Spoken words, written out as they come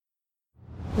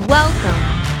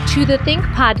Welcome to the Think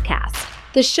Podcast,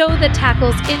 the show that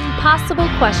tackles impossible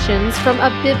questions from a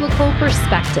biblical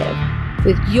perspective,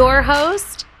 with your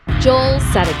host, Joel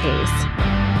Settecase.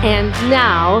 And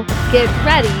now, get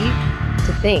ready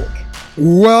to think.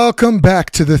 Welcome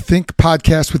back to the Think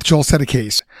Podcast with Joel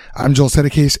Settecase. I'm Joel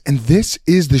Settecase, and this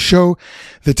is the show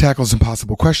that tackles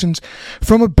impossible questions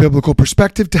from a biblical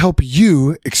perspective to help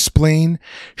you explain,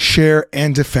 share,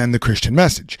 and defend the Christian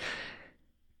message.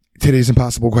 Today's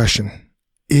impossible question: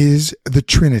 is the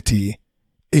Trinity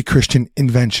a Christian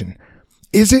invention?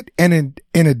 Is it an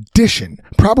addition,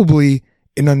 probably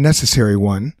an unnecessary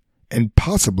one, and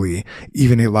possibly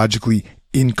even a logically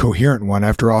incoherent one?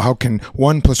 After all, how can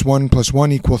 1 + 1 +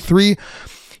 1 = 3?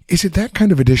 Is it that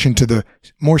kind of addition to the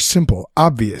more simple,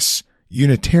 obvious,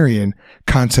 Unitarian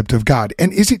concept of God?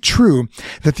 And is it true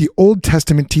that the Old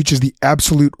Testament teaches the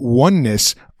absolute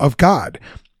oneness of God?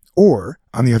 Or,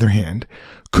 on the other hand,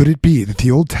 could it be that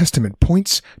the Old Testament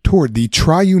points toward the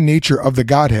triune nature of the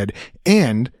Godhead,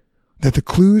 and that the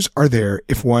clues are there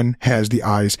if one has the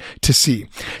eyes to see?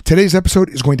 Today's episode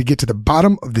is going to get to the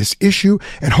bottom of this issue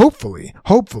and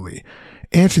hopefully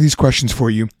answer these questions for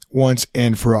you once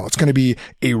and for all. It's going to be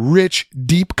a rich,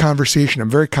 deep conversation. I'm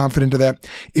very confident of that.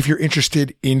 If you're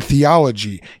interested in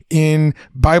theology, in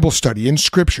Bible study, in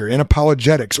scripture, in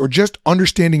apologetics, or just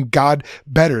understanding God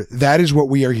better, that is what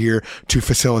we are here to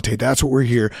facilitate. That's what we're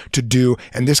here to do.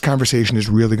 And this conversation is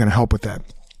really going to help with that.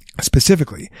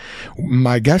 Specifically,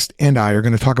 my guest and I are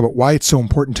going to talk about why it's so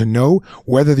important to know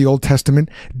whether the Old Testament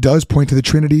does point to the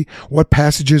Trinity, what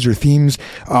passages or themes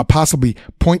possibly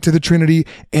point to the Trinity,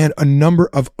 and a number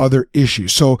of other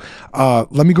issues. So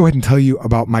let me go ahead and tell you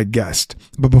about my guest.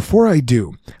 But before I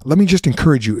do, let me just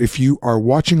encourage you, if you are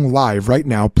watching live right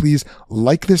now, please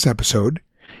like this episode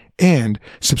and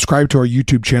subscribe to our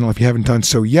YouTube channel if you haven't done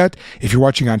so yet. If you're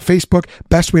watching on Facebook,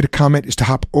 best way to comment is to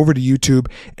hop over to YouTube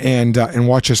and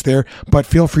watch us there. But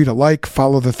feel free to like,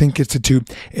 follow the Think Institute,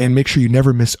 and make sure you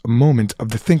never miss a moment of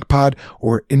the Think Pod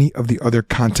or any of the other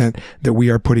content that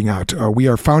we are putting out. We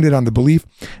are founded on the belief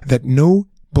that no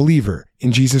believer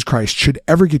in Jesus Christ should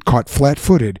ever get caught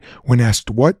flat-footed when asked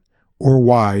what or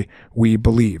why we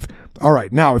believe. All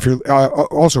right. Now, if you're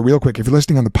also real quick, if you're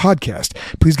listening on the podcast,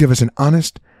 please give us an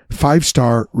honest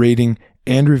 5-star rating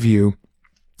and review,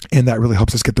 and that really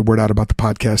helps us get the word out about the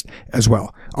podcast as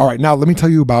well. All right, now let me tell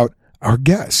you about our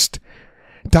guest.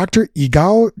 Dr.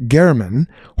 Yigal Gehrman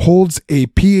holds a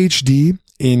PhD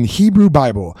in Hebrew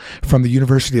Bible from the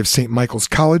University of St. Michael's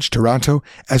College, Toronto,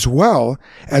 as well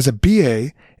as a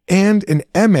BA and an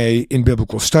MA in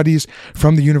Biblical Studies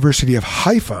from the University of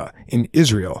Haifa in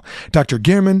Israel. Dr.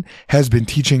 Gehrman has been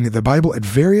teaching the Bible at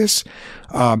various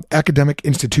academic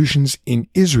institutions in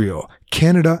Israel,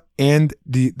 Canada, and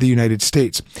the United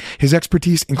States. His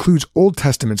expertise includes Old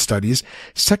Testament studies,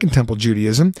 Second Temple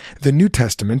Judaism, the New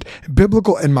Testament,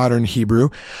 Biblical and Modern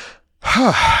Hebrew,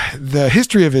 the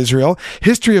history of Israel,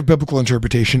 history of biblical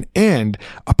interpretation, and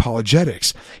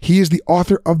apologetics. He is the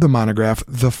author of the monograph,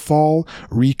 The Fall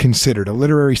Reconsidered, a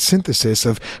literary synthesis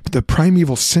of the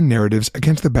primeval sin narratives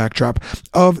against the backdrop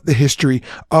of the history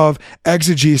of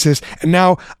exegesis. And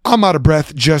now I'm out of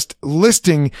breath just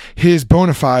listing his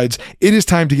bona fides. It is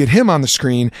time to get him on the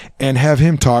screen and have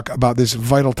him talk about this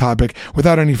vital topic.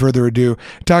 Without any further ado,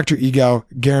 Dr. Yigal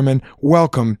Gehrman,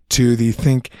 welcome to the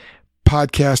Think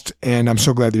Podcast, and I'm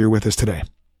so glad that you're with us today.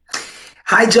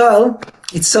 Hi, Joel.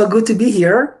 It's so good to be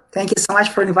here. Thank you so much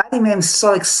for inviting me. I'm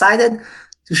so excited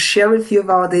to share with you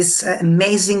about this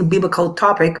amazing biblical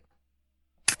topic.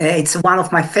 It's one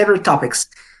of my favorite topics,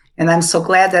 and I'm so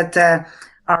glad that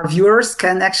our viewers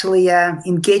can actually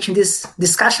engage in this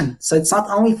discussion. So it's not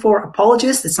only for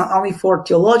apologists, it's not only for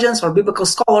theologians or biblical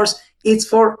scholars, it's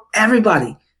for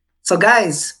everybody. So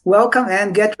guys, welcome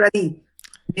and get ready.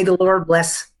 May the Lord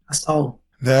bless us all.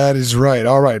 That is right.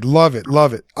 All right. Love it.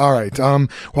 Love it. All right. Well,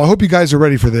 I hope you guys are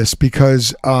ready for this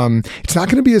because it's not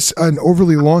going to be an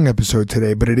overly long episode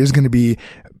today, but it is going to be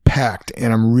packed,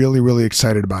 and I'm really, really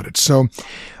excited about it. So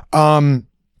Dr.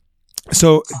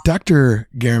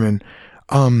 Gehrman,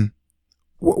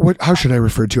 how should I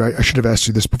refer to you? I should have asked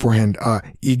you this beforehand.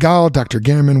 Yigal, Dr.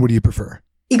 Gehrman, what do you prefer?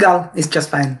 Yigal is just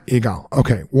fine. Yigal.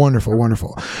 Okay. Wonderful.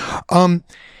 Wonderful.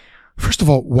 First of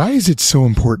all, why is it so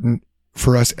important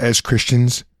for us as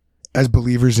Christians, as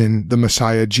believers in the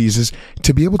Messiah, Jesus,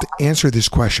 to be able to answer this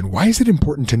question? Why is it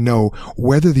important to know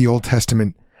whether the Old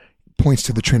Testament points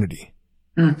to the Trinity?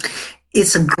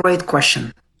 It's a great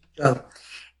question.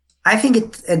 I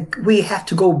think we have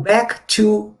to go back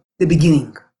to the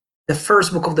beginning, the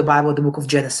first book of the Bible, the book of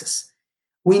Genesis.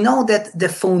 We know that the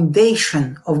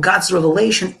foundation of God's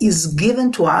revelation is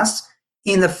given to us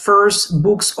in the first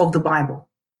books of the Bible.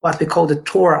 what we call the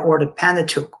Torah or the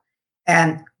Pentateuch.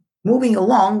 And moving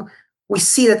along, we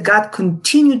see that God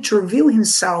continued to reveal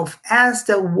himself as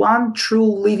the one true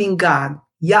living God,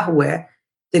 Yahweh,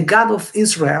 the God of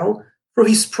Israel, through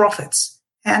his prophets.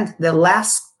 And the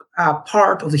last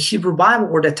part of the Hebrew Bible,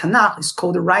 or the Tanakh, is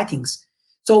called the writings.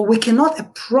 So we cannot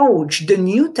approach the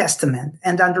New Testament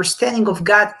and the understanding of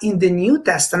God in the New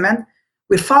Testament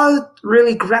without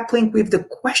really grappling with the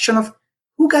question of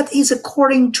who God is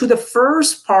according to the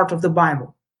first part of the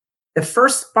Bible. The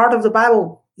first part of the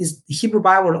Bible is the Hebrew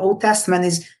Bible, the Old Testament,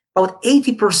 is about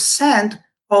 80%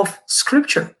 of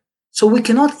Scripture. So we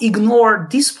cannot ignore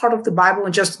this part of the Bible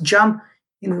and just jump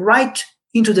right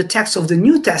into the text of the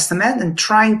New Testament and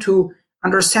trying to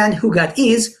understand who God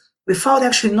is without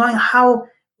actually knowing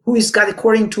who is God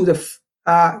according to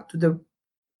the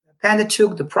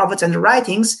Pentateuch, the prophets, and the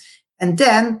writings, and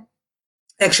then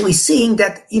actually seeing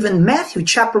that even Matthew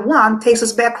chapter 1 takes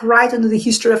us back right into the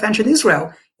history of ancient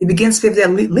Israel. It begins with the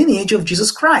lineage of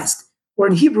Jesus Christ, or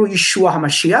in Hebrew, Yeshua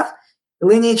HaMashiach, the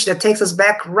lineage that takes us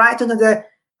back right into the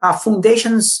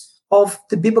foundations of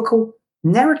the biblical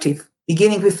narrative,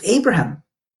 beginning with Abraham,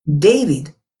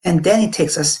 David, and then it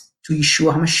takes us to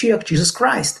Yeshua HaMashiach, Jesus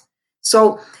Christ.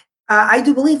 So I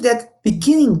do believe that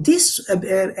beginning this,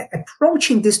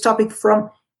 approaching this topic from,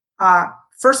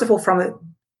 first of all, from an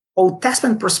Old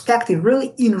Testament perspective,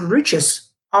 really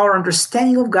enriches our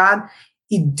understanding of God.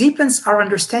 It deepens our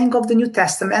understanding of the New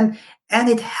Testament, and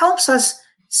it helps us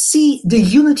see the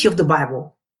unity of the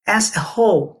Bible as a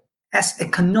whole, as a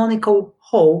canonical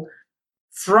whole,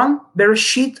 from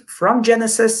Bereshit, from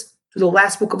Genesis to the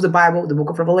last book of the Bible, the book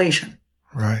of Revelation.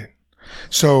 Right.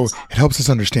 So it helps us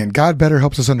understand God better,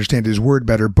 helps us understand his word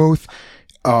better, both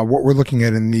what we're looking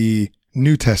at in the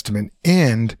New Testament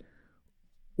and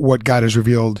what God has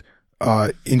revealed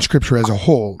in Scripture as a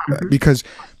whole. Because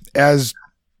as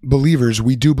believers,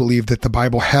 we do believe that the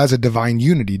Bible has a divine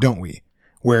unity, don't we?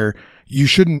 Where you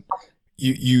shouldn't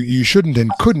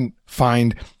and couldn't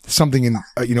find something in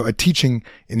a teaching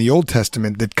in the Old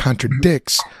Testament that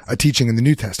contradicts a teaching in the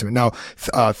New Testament. Now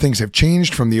things have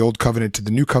changed from the Old Covenant to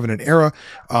the New Covenant era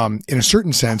in a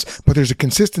certain sense, but there's a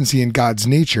consistency in God's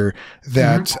nature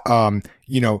that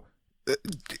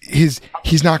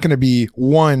he's not going to be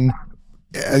one,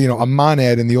 a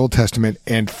monad in the Old Testament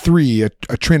and three, a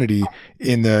trinity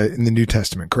in the New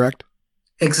Testament, correct?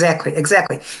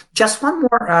 Exactly. Just one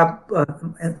more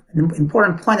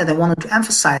important point that I wanted to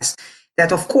emphasize,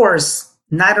 that of course,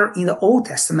 neither in the Old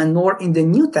Testament nor in the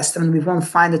New Testament, we won't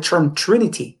find the term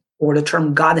Trinity or the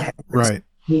term Godhead. Right.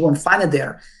 We won't find it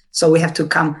there. So we have to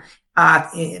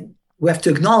we have to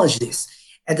acknowledge this.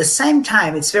 At the same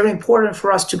time, it's very important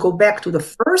for us to go back to the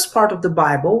first part of the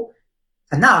Bible,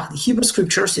 Tanakh, the Hebrew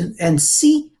Scriptures, and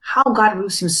see how God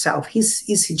reveals himself. Is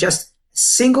he just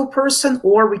single person,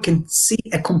 or we can see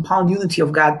a compound unity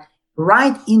of God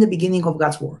right in the beginning of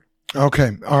God's word.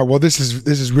 Okay. All right. Well, this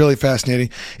is really fascinating.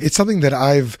 It's something that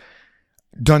I've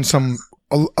done some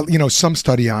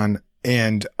study on,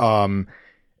 and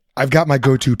I've got my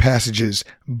go-to passages,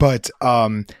 but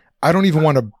I don't even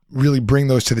want to really bring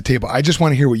those to the table. I just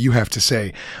want to hear what you have to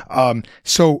say.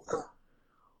 So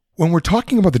when we're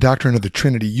talking about the doctrine of the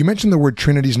Trinity, you mentioned the word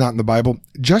Trinity is not in the Bible.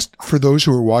 Just for those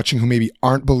who are watching who maybe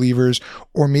aren't believers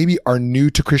or maybe are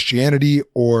new to Christianity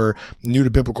or new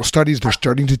to biblical studies, they're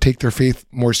starting to take their faith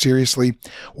more seriously.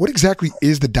 What exactly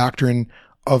is the doctrine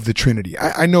of the Trinity?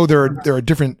 I know there are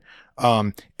different,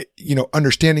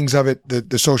 understandings of it,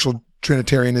 the social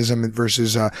Trinitarianism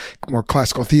versus more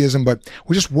classical theism, but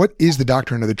what is the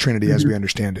doctrine of the Trinity as we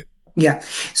understand it? Yeah.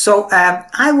 So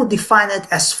I would define it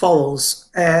as follows,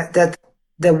 that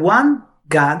the one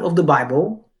God of the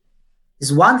Bible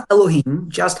is one Elohim,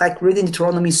 just like reading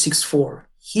Deuteronomy 6:4.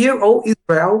 Hear, O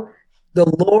Israel, the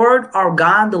Lord our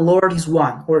God, the Lord is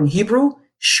one. Or in Hebrew,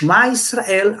 Shema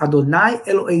Yisrael, Adonai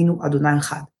Eloheinu, Adonai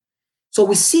Echad. So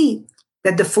we see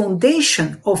that the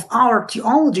foundation of our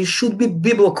theology should be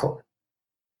biblical.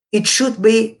 It should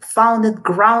be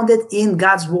grounded in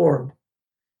God's word.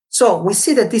 So we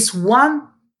see that this one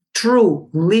true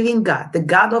living God, the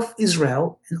God of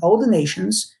Israel and all the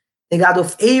nations, the God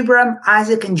of Abraham,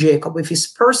 Isaac, and Jacob, with his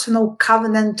personal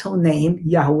covenantal name,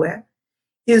 Yahweh,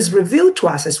 is revealed to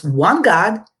us as one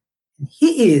God, and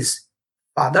he is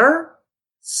Father,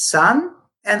 Son,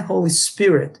 and Holy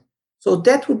Spirit. So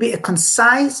that would be a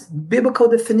concise biblical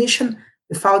definition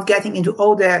without getting into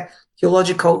all the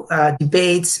theological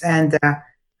debates and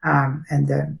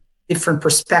different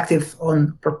perspectives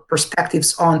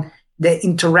on the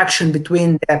interaction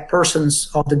between the persons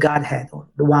of the Godhead, or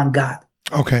the one God.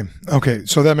 Okay.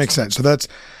 So that makes sense. So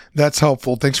that's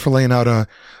helpful. Thanks for laying out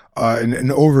an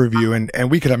overview,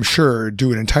 and we could, I'm sure,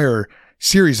 do an entire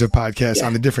series of podcasts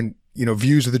on the different,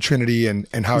 views of the Trinity and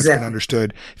how it's been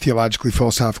understood theologically,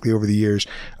 philosophically over the years.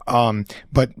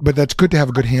 But that's good to have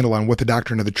a good handle on what the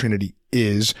doctrine of the Trinity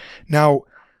is. Now,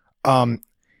 let's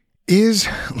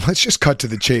just cut to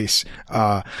the chase.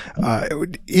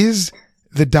 Is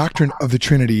the doctrine of the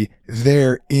Trinity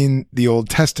there in the Old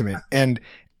Testament? And,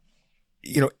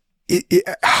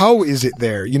 how is it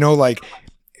there?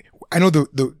 I know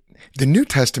the New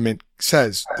Testament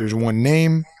says there's one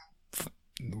name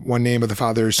of the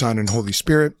Father, Son, and Holy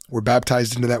Spirit. We're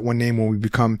baptized into that one name when we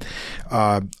become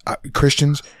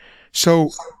Christians.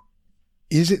 So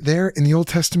is it there in the Old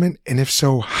Testament? And if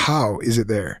so, how is it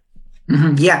there?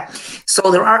 Mm-hmm, yeah.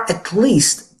 So there are at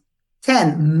least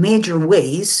 10 major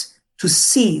ways to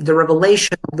see the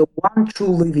revelation of the one true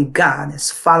living God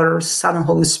as Father, Son, and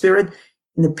Holy Spirit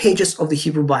in the pages of the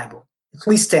Hebrew Bible. At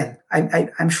least 10.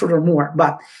 I'm sure there are more,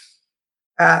 but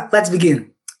let's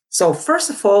begin. So first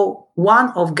of all,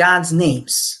 one of God's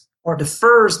names, or the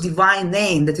first divine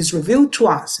name that is revealed to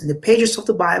us in the pages of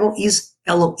the Bible, is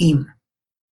Elohim.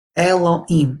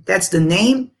 Elohim. That's the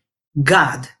name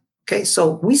God. Okay,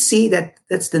 so we see that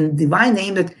that's the divine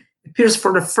name that appears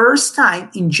for the first time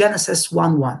in Genesis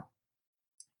 1:1.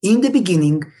 In the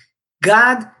beginning,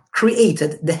 God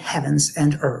created the heavens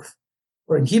and earth.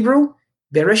 Or in Hebrew,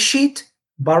 Bereshit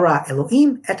bara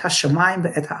Elohim et hashamayim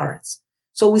ve'et haaretz.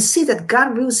 So we see that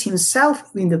God reveals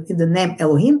himself in the name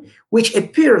Elohim, which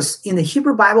appears in the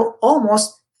Hebrew Bible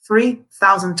almost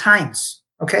 3,000 times.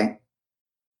 Okay?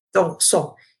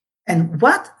 And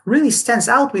what really stands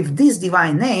out with this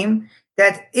divine name,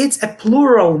 that it's a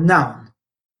plural noun.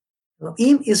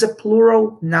 Elohim is a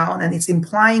plural noun, and it's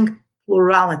implying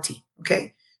plurality.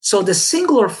 Okay? So the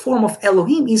singular form of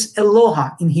Elohim is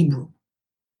Eloha in Hebrew.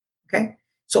 Okay?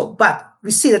 So, but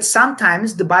we see that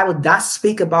sometimes the Bible does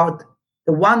speak about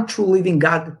the one true living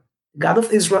God, God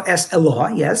of Israel, as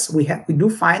Eloha. Yes, we do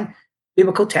find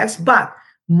biblical texts, but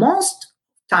most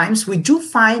times we do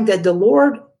find that the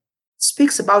Lord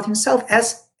speaks about himself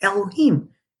as Elohim,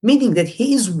 meaning that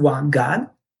he is one God,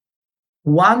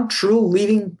 one true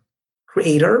living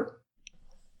creator,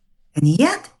 and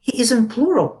yet he is in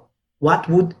plural. What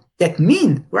would that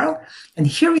mean? Well, and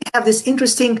here we have this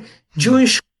interesting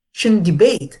Jewish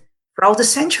debate throughout the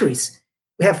centuries.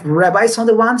 We have rabbis on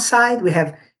the one side, we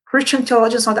have Christian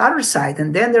theologians on the other side,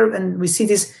 and we see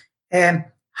this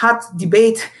hot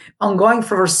debate ongoing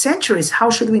for centuries. How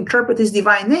should we interpret this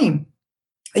divine name?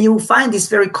 And you will find this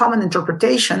very common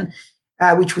interpretation,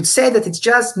 which would say that it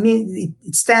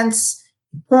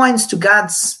points to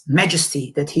God's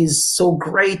majesty, that he is so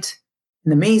great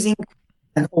and amazing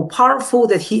and all powerful,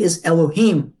 that he is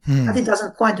Elohim. But it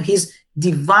doesn't point to his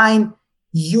divine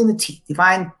unity,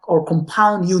 divine or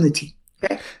compound unity.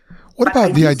 Okay. What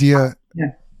about the idea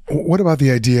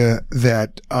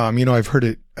that I've heard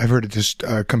it just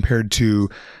compared to,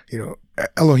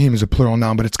 Elohim is a plural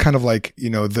noun, but it's kind of like,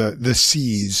 the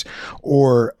seas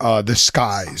or the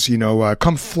skies,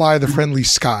 come fly the friendly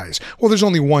skies. Well, there's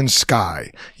only one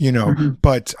sky,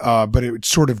 but it's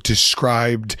sort of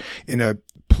described in a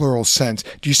plural sense.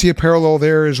 Do you see a parallel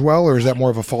there as well, or is that more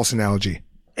of a false analogy?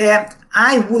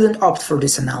 I wouldn't opt for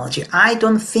this analogy. I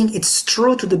don't think it's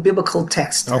true to the biblical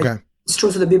text. Okay. It's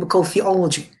true to the biblical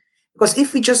theology. Because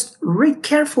if we just read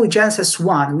carefully Genesis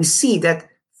 1, we see that,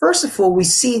 first of all, we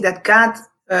see that God,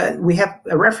 we have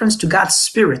a reference to God's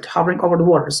spirit hovering over the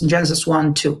waters in Genesis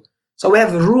 1:2. So we have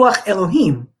Ruach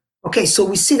Elohim. Okay, so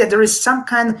we see that there is some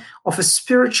kind of a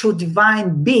spiritual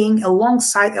divine being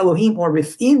alongside Elohim, or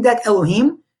within that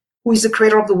Elohim, who is the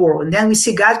creator of the world. And then we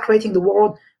see God creating the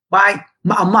world by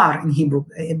ma'amar in Hebrew,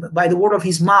 by the word of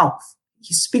his mouth.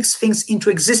 He speaks things into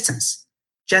existence.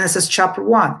 Genesis chapter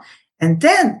 1. And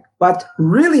then what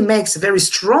really makes a very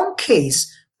strong case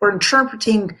for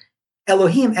interpreting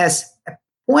Elohim as a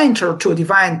pointer to a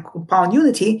divine compound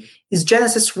unity is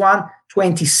Genesis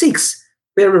 1:26,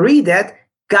 where we read that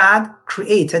God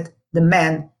created the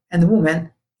man and the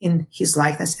woman in his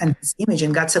likeness and his image.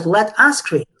 And God said, let us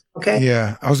create. Okay?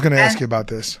 Yeah, I was going to ask you about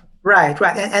this. Right.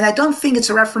 And I don't think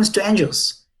it's a reference to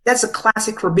angels. That's a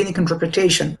classic rabbinic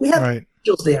interpretation. We have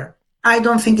angels there. I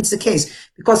don't think it's the case.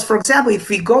 Because, for example, if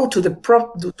we go to the prayer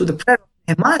of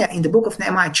Nehemiah in the book of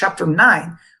Nehemiah, chapter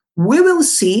 9, we will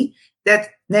see that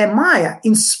Nehemiah,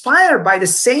 inspired by the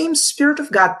same Spirit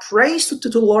of God, prays to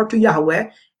the Lord, to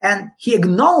Yahweh, and he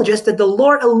acknowledges that the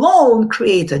Lord alone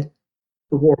created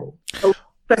the world.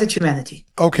 Created humanity.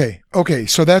 Okay.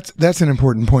 So that's an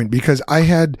important point, because I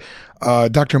had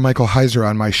Dr. Michael Heiser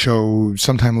on my show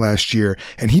sometime last year,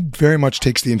 and he very much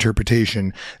takes the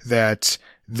interpretation that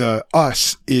the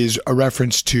us is a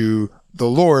reference to the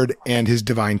Lord and his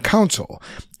divine counsel.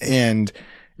 And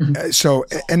so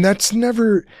that's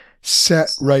never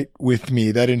set right with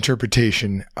me, that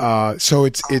interpretation. So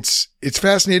it's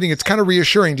fascinating. It's kind of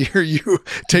reassuring to hear you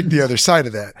take the other side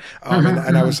of that.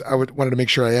 And I wanted to make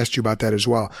sure I asked you about that as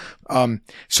well.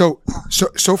 So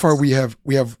far we have,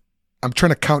 I'm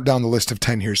trying to count down the list of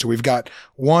 10 here. So we've got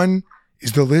one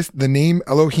is the name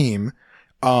Elohim.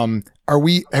 Have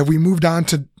we moved on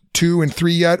to 2 and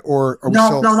 3 yet, or are we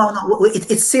still? No.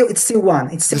 It's still one.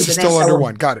 This is still under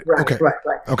one. Got it. Right, okay. Right.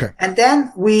 Okay. And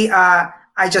then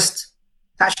I just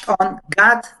touched on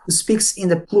God who speaks in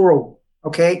the plural.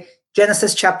 Okay.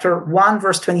 Genesis chapter 1,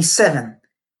 verse 27,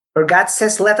 where God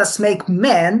says, "Let us make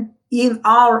man in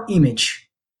our image."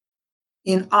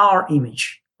 In our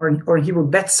image, or in Hebrew,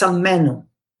 Betsalmenu.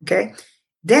 Okay.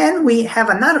 Then we have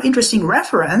another interesting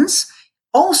reference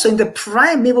also in the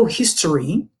primeval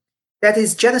history. That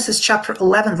is Genesis chapter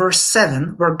 11, verse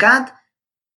 7, where God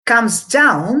comes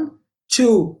down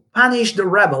to punish the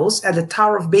rebels at the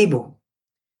Tower of Babel.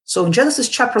 So in Genesis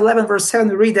chapter 11, verse 7,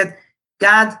 we read that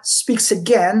God speaks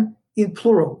again in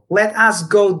plural. "Let us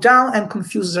go down and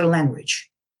confuse their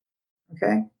language."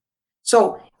 Okay?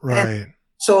 So, right.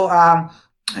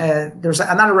 There's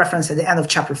another reference at the end of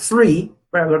chapter 3,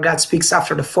 where God speaks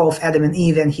after the fall of Adam and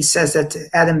Eve, and he says that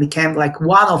Adam became like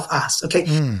one of us. Okay?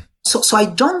 So I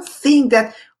don't think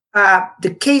that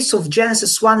the case of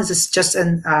Genesis 1 is just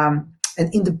an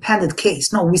independent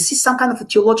case. No, we see some kind of a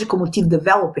theological motif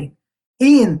developing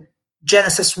in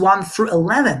Genesis 1 through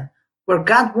 11, where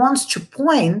God wants to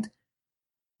point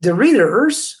the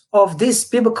readers of this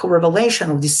biblical revelation,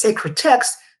 of this sacred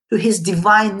text, to his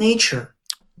divine nature.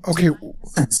 Okay.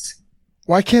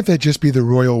 Why can't that just be the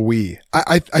royal we?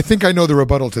 I think I know the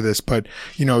rebuttal to this, but,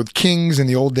 kings in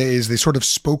the old days, they sort of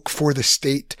spoke for the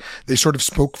state. They sort of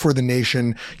spoke for the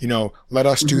nation, let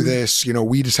us do this,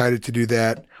 we decided to do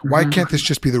that. Why can't this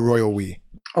just be the royal we?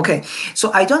 Okay.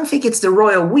 So I don't think it's the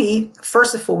royal we,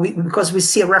 first of all, because we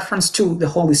see a reference to the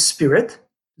Holy Spirit,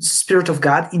 the Spirit of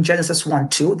God in Genesis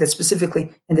 1:2, that's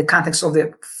specifically in the context of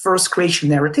the first creation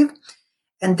narrative.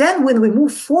 And then when we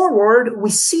move forward, we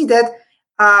see that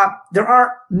there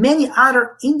are many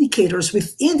other indicators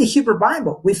within the Hebrew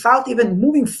Bible, without even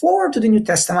moving forward to the New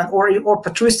Testament or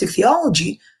patristic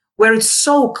theology, where it's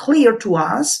so clear to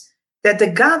us that the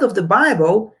God of the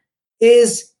Bible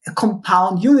is a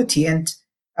compound unity. And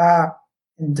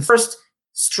the first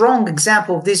strong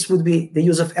example of this would be the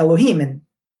use of Elohim. And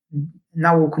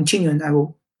now we'll continue, and I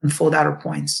will unfold other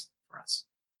points for us.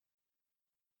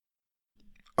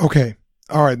 Okay.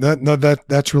 All right.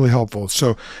 That's really helpful.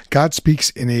 So God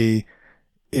speaks in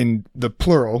the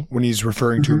plural when he's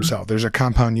referring to himself. There's a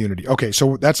compound unity. Okay.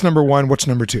 So that's number 1. What's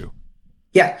number 2?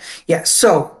 Yeah.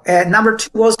 So number 2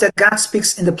 was that God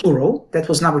speaks in the plural. That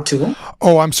was number 2.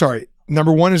 Oh, I'm sorry.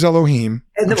 Number 1 is Elohim.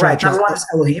 Right. Number 1 is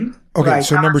Elohim. Okay. Right.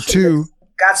 So number 2.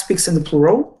 God speaks in the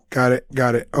plural. Got it.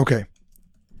 Okay.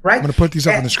 Right. I'm going to put these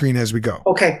up on the screen as we go.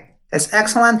 Okay. That's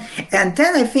excellent. And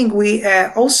then I think we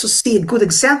also see a good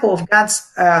example of God's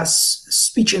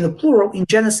speech in the plural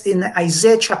in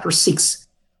Isaiah chapter 6,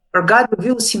 where God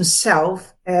reveals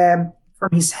himself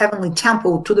from his heavenly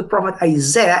temple to the prophet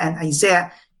Isaiah, and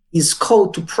Isaiah is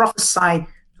called to prophesy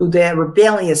to the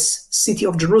rebellious city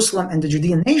of Jerusalem and the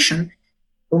Judean nation.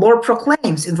 The Lord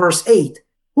proclaims in verse 8,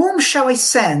 "Whom shall I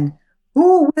send?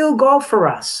 Who will go for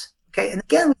us?" Okay, and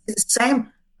again, we see the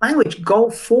same language, go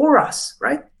for us,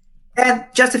 right? And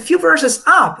just a few verses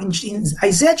up, in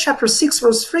Isaiah chapter 6,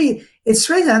 verse 3, it's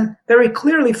written very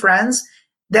clearly, friends,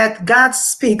 that God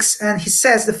speaks, and he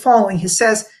says the following. He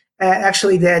says,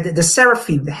 actually, the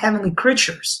seraphim, the heavenly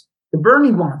creatures, the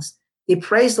burning ones, they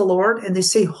praise the Lord, and they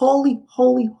say, "Holy,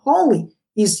 holy, holy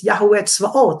is Yahweh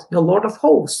Tzvaot, the Lord of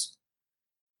hosts."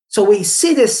 So we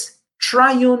see this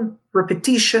triune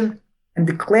repetition and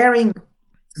declaring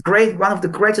one of the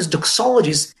greatest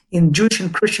doxologies in Jewish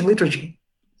and Christian liturgy.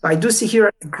 So I do see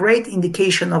here a great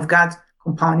indication of God's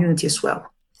compound unity as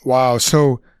well. Wow.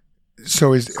 So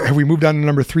have we moved on to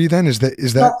number 3 then? Is that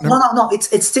No.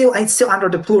 It's still under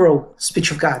the plural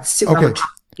speech of God. It's still okay.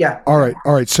 Yeah. All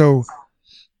right. So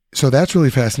that's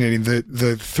really fascinating.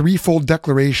 The threefold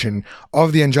declaration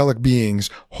of the angelic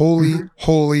beings, holy,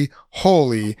 holy,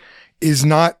 holy, is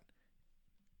not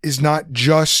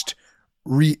just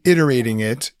reiterating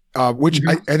it, which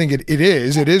I think it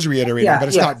is reiterating, but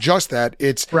it's not just that.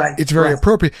 It's very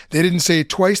appropriate. They didn't say it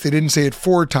twice. They didn't say it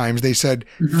 4 times. They said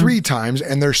 3 times,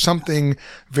 and there's something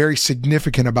very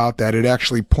significant about that. It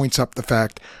actually points up the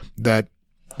fact that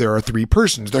there are 3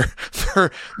 persons.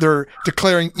 They're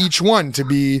declaring each one to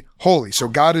be holy. So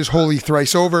God is holy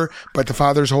thrice over, but the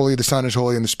Father is holy, the Son is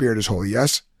holy, and the Spirit is holy.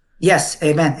 Yes? Yes,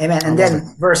 amen, amen. And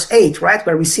then verse 8, right,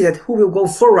 where we see that who will go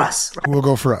for us. Right? Who will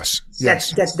go for us?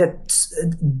 Yes. That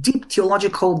deep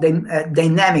theological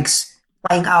dynamics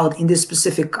playing out in this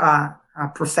specific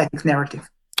prophetic narrative.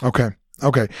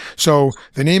 Okay. So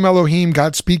the name Elohim,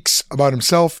 God speaks about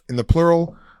himself in the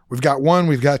plural. We've got one,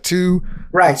 we've got two.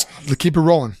 Right. Let's keep it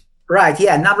rolling. Right.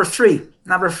 Yeah. Number three.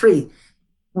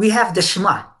 We have the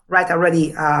Shema, right? I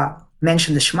already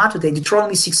mentioned the Shema today.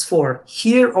 Deuteronomy 6:4.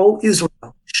 Hear, O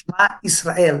Israel, Shema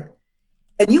Israel.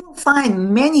 And you will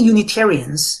find many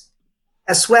Unitarians,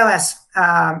 as well as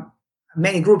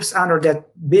many groups under that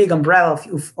big umbrella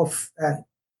of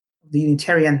the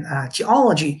Unitarian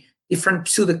theology, different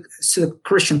pseudo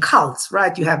Christian cults,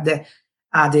 right? You have the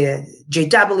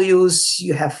JWs,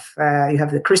 you have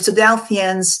the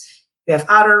Christadelphians, you have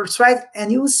others, right?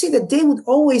 And you will see that they would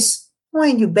always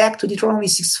point you back to Deuteronomy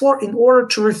 6:4 in order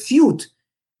to refute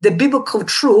the biblical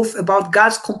truth about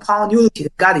God's compound unity.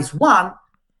 That God is one,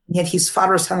 yet He's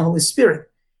Father, Son, and Holy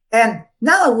Spirit. And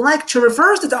now I would like to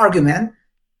reverse that argument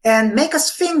and make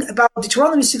us think about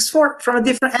Deuteronomy 6:4 from a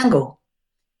different angle.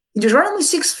 In Deuteronomy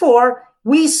 6:4,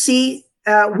 we see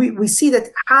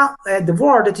that how the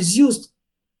word that is used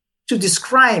to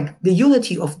describe the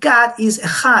unity of God is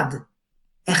echad.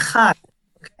 Echad.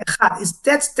 Echad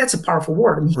that's a powerful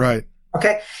word. Right.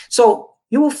 Okay. So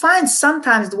you will find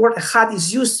sometimes the word echad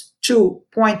is used to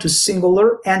point to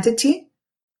singular entity,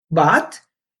 but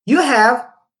you have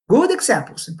good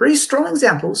examples, pretty strong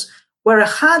examples, where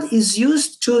echad is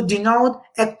used to denote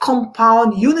a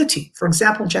compound unity. For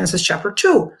example, in Genesis chapter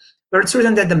 2, where it's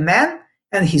written that the man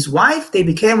and his wife, they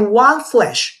became one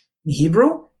flesh. In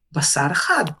Hebrew, basar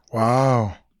echad.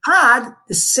 Wow. Echad,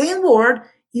 the same word,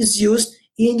 is used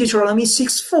in Deuteronomy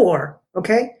 6:4.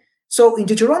 Okay? So in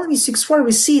Deuteronomy 6:4,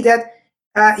 we see that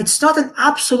it's not an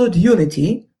absolute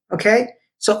unity. Okay?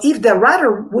 So if the writer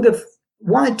would have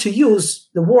wanted to use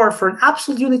the word for an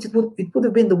absolute unity, it would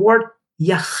have been the word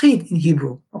yachid in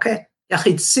Hebrew. Okay?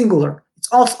 Yachid, singular. It's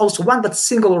also one, but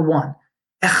singular one.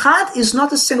 Echad is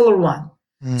not a singular one.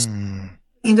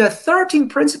 In the 13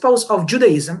 Principles of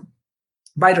Judaism,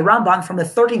 by the Ramban from the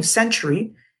 13th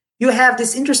century, you have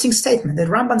this interesting statement that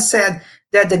Ramban said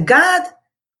that the God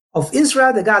of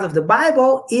Israel, the God of the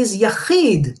Bible, is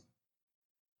Yachid.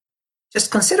 Just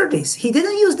consider this. He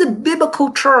didn't use the biblical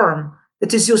term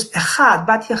that is used Echad,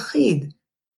 but Yachid.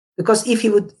 Because if he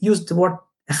would use the word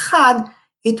Echad,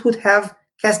 it would have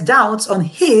cast doubts on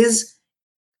his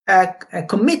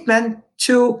commitment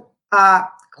to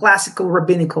classical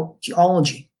rabbinical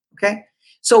theology. Okay?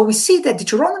 So we see that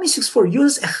Deuteronomy 6:4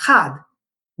 uses echad,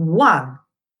 one,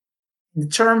 in the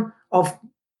term of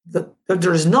that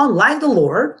there is none like the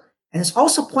Lord, and it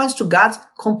also points to God's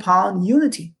compound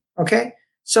unity. Okay?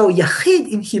 So yachid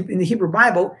in the Hebrew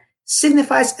Bible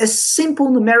signifies a simple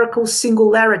numerical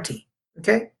singularity.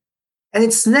 Okay? And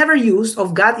it's never used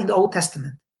of God in the Old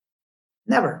Testament.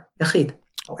 Never. Yachid.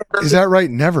 Is that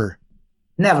right? Never.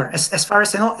 Never. As far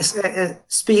as I know,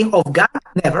 speaking of God,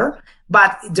 never.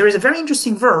 But there is a very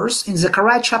interesting verse in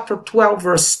Zechariah chapter 12,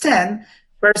 verse 10,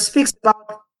 where it speaks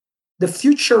about the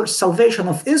future salvation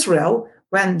of Israel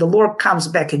when the Lord comes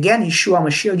back again. Yeshua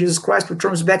Mashiach, Jesus Christ,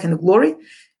 returns back in the glory.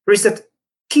 There is that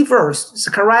key verse,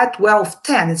 Zechariah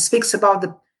 12:10. It speaks about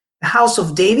the house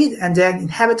of David and the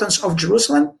inhabitants of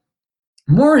Jerusalem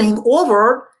mourning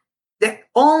over the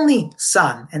only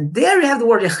son. And there you have the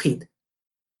word Yachid.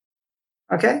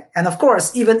 Okay? And of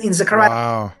course, even in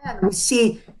Zechariah, we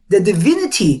see the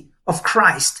divinity of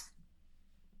Christ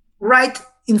right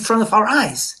in front of our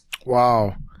eyes.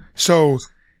 Wow. So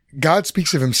God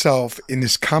speaks of himself in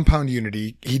this compound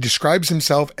unity. He describes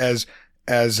himself as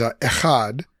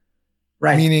echad,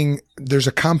 right, meaning there's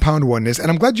a compound oneness.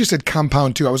 And I'm glad you said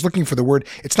compound too. I was looking for the word.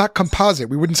 It's not composite.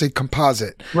 We wouldn't say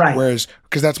composite, right? Whereas,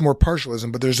 because that's more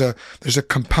partialism, but there's a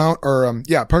compound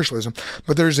partialism,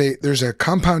 but there's a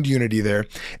compound unity there.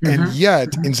 And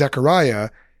yet in Zechariah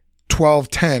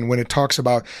 12:10, when it talks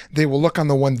about they will look on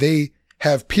the one they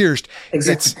have pierced,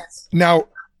 it's now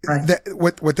that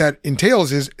what that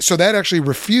entails is, so that actually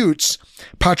refutes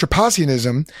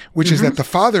patripassianism, which is that the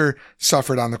Father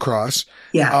suffered on the cross,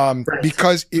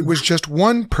 because it was just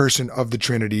one person of the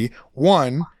Trinity,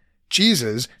 one,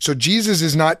 Jesus. So Jesus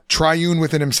is not triune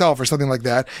within himself or something like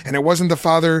that. And it wasn't the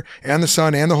Father and the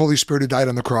Son and the Holy Spirit who died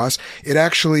on the cross. It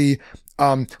actually,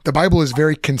 the Bible is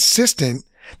very consistent.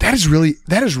 That is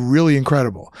really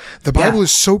incredible. The Bible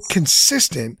is so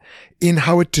consistent in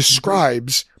how it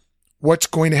describes what's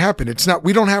going to happen. It's not,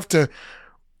 we don't have to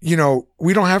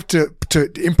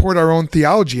import our own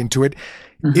theology into it.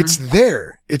 It's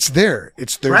there.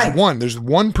 There's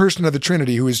one person of the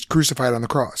Trinity who is crucified on the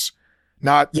cross,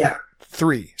 not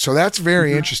 3. So that's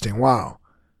very interesting. Wow.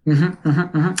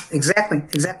 Exactly.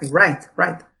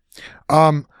 Right.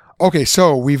 Okay,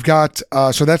 so we've got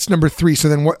so that's number 3. So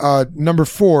then what? Number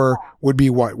 4 would be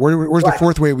what? Where's the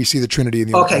fourth way we see the Trinity in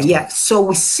the Old Testament? Yeah. So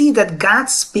we see that God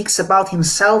speaks about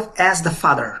Himself as the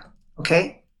Father.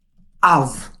 Okay,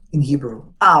 Av in Hebrew.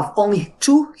 Av. Only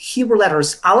 2 Hebrew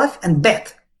letters, Aleph and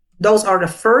Bet. Those are the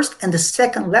first and the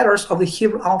second letters of the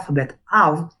Hebrew alphabet.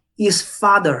 Av is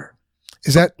Father.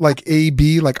 Is that like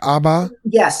A-B, like Abba?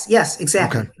 Yes,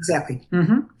 exactly. Okay. Exactly.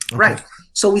 Okay. Right.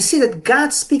 So we see that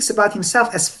God speaks about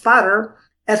Himself as Father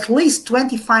at least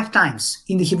 25 times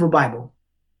in the Hebrew Bible.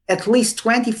 At least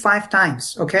 25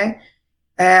 times, okay?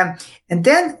 And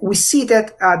then we see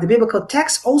that the biblical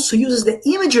text also uses the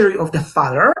imagery of the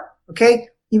Father, okay?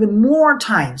 Even more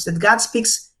times that God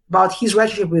speaks about His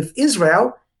relationship with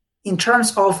Israel in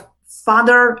terms of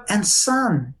Father and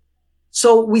Son.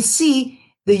 So we see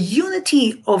the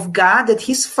unity of God, that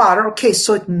He's Father. Okay,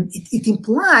 so it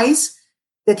implies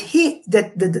that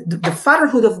the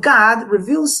fatherhood of God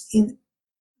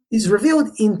is revealed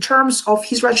in terms of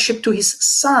His relationship to His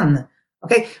Son.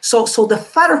 Okay, so the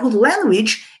fatherhood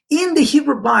language in the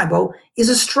Hebrew Bible is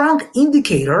a strong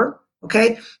indicator,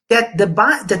 okay, that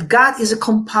God is a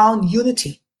compound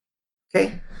unity.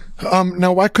 Okay.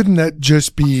 Now, why couldn't that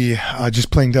just be, just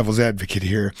playing devil's advocate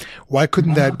here, why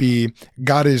couldn't that be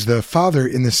God is the Father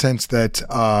in the sense that,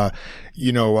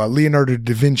 Leonardo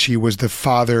da Vinci was the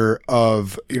father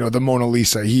of, the Mona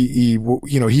Lisa. He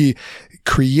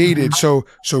created, so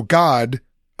God,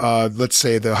 let's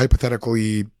say the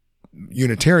hypothetically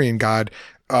Unitarian God,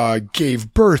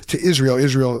 gave birth to Israel.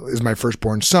 Israel is my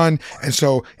firstborn son. And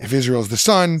so if Israel is the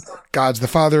son, God's the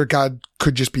father. God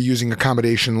could just be using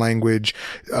accommodation language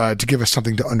to give us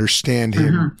something to understand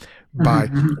Him by.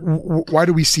 Why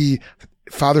do we see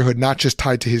fatherhood not just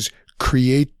tied to His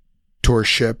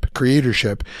creatorship,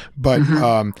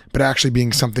 but actually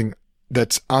being something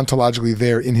that's ontologically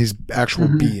there in His actual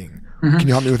being? Can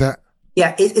you help me with that?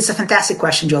 Yeah, it's a fantastic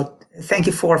question, Joe. Thank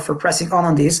you for pressing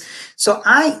on this. So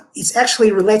it's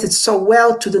actually related so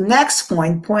well to the next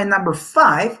point number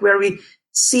 5, where we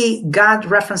see God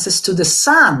references to the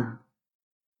Son,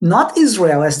 not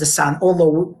Israel as the Son,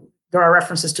 although there are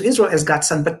references to Israel as God's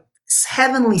Son, but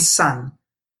heavenly Son,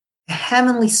 a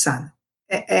heavenly Son,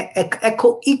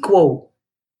 equal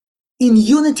in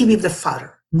unity with the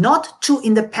Father, not 2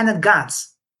 independent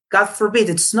gods. God forbid.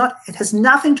 It has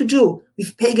nothing to do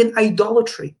with pagan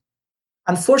idolatry.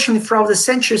 Unfortunately, throughout the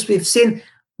centuries, we've seen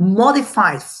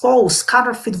modified, false,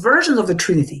 counterfeit versions of the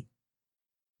Trinity.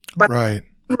 But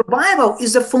the Bible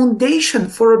is the foundation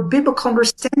for a biblical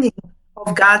understanding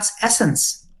of God's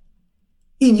essence,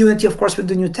 in unity, of course, with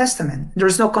the New Testament. There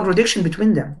is no contradiction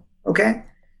between them, okay?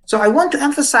 So I want to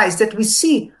emphasize that we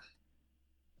see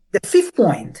the 5th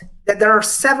point, that there are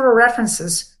several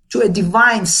references to a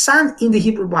divine Son in the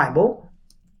Hebrew Bible,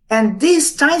 and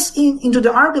this ties into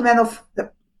the argument of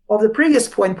the previous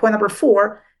point number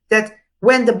 4, that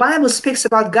when the Bible speaks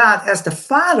about God as the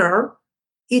Father,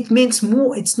 it means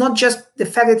more. It's not just the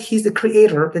fact that He's the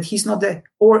creator, that He's not just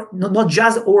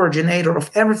the originator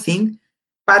of everything,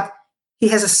 but He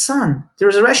has a Son. There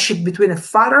is a relationship between a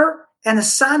father and a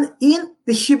son in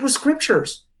the Hebrew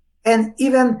Scriptures, and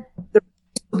even the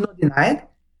would not deny it.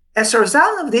 As a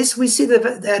result of this, we see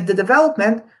the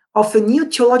development of a new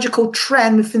theological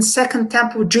trend within Second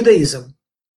Temple Judaism,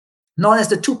 known as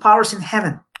the 2 powers in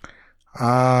heaven.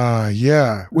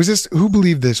 Yeah. Who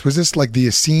believed this? Was this like the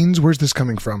Essenes? Where's this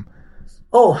coming from?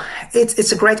 Oh,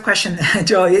 it's a great question,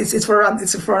 Joe. It's for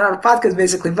our podcast,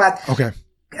 basically. But okay.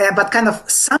 But kind of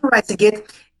summarizing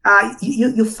it,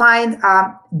 you find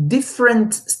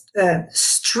different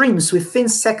streams within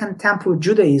Second Temple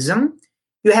Judaism.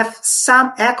 You have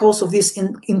some echoes of this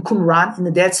in Qumran, in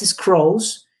the Dead Sea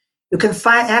Scrolls. You can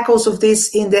find echoes of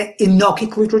this in the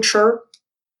Enochic literature,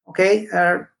 okay,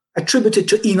 attributed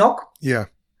to Enoch. Yeah.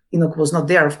 Enoch was not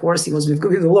there, of course. He was with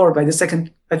the Lord by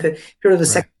the period of the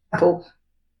Second Temple.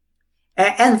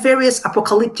 And various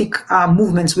apocalyptic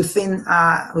movements within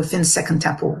Second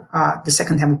Temple, the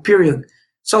Second Temple period.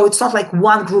 So it's not like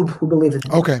one group who believed it.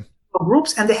 Okay.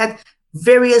 Groups, and they had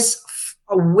various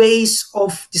ways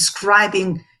of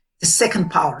describing the second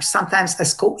power, sometimes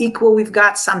as co-equal with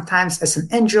God, sometimes as an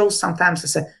angel, sometimes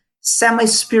as a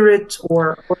semi-spirit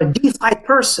or a deified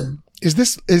person. Is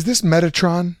this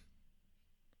Metatron?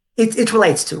 It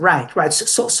relates to, right.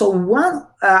 So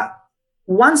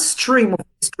one stream of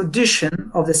this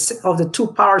tradition of the 2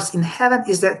 powers in heaven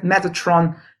is that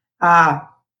Metatron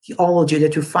theology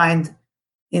that you find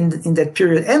in that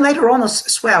period, and later on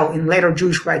as well in later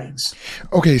Jewish writings.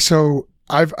 Okay, so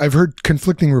I've heard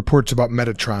conflicting reports about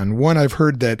Metatron. One, I've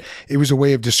heard that it was a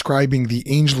way of describing the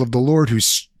angel of the Lord who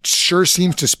sure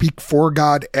seems to speak for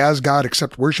God, as God,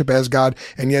 accept worship as God,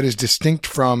 and yet is distinct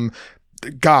from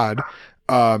God,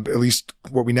 at least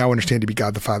what we now understand to be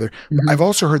God the Father. Mm-hmm. I've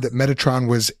also heard that Metatron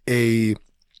was a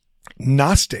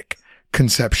Gnostic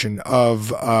conception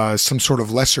of some sort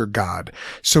of lesser God.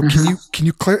 So can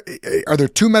you are there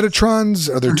two Metatrons?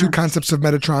 Are there two concepts of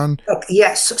Metatron?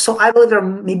 Yes. So I believe there are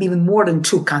maybe even more than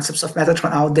two concepts of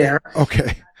Metatron out there.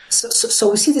 Okay.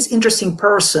 So we see this interesting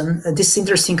person, this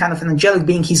interesting kind of an angelic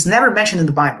being. He's never mentioned in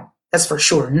the Bible. That's for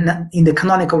sure, in the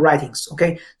canonical writings.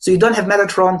 Okay. So you don't have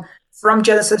Metatron from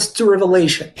Genesis to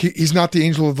Revelation. He's not the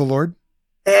angel of the Lord?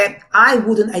 I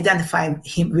wouldn't identify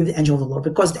him with the angel of the Lord,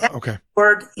 because the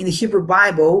word in the Hebrew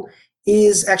Bible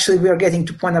is actually, we are getting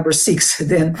to point number 6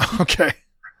 then. Okay.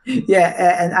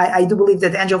 Yeah, and I do believe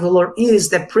that the angel of the Lord is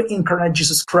the pre-incarnate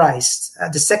Jesus Christ,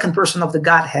 the second person of the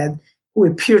Godhead who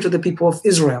appeared to the people of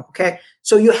Israel. Okay,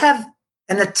 so you have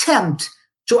an attempt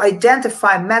to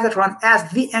identify Metatron as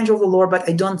the angel of the Lord, but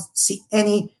I don't see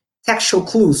any textual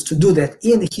clues to do that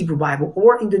in the Hebrew Bible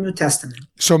or in the New Testament.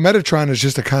 So Metatron is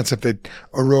just a concept that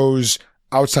arose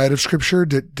outside of Scripture.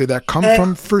 Did that come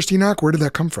from First Enoch? Where did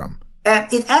that come from?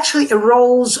 It actually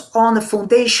arose on the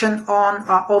foundation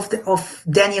of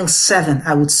Daniel 7,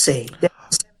 I would say.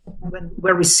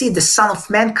 Where we see the Son of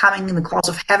Man coming in the clouds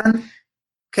of heaven,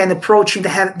 approaching the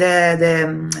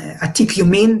Atik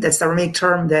Yumin, that's the Aramaic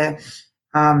term,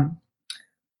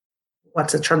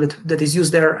 what's the term that is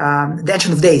used there? The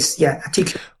Ancient of Days. Yeah,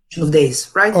 Atik Ancient of Days,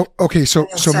 right? Oh, okay. So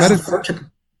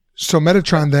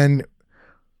Metatron then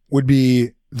would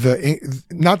be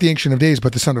not the Ancient of Days,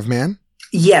 but the Son of Man?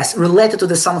 Yes, related to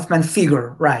the Son of Man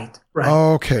figure, right.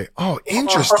 Okay. Oh,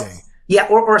 interesting.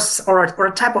 Or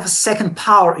a type of a second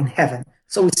power in heaven.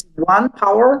 So it's one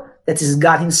power that is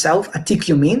God himself, Atik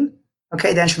Yumin,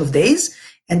 okay, the Ancient of Days.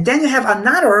 And then you have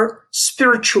another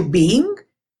spiritual being,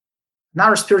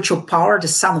 another spiritual power, the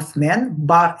Son of Man,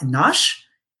 Bar Enosh,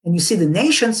 and you see the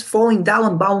nations falling down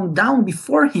and bowing down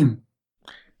before him.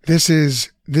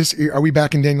 Are we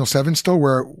back in Daniel 7 still?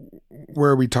 Where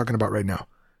are we talking about right now?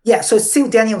 Yeah, so it's still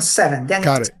Daniel 7.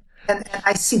 Got it. And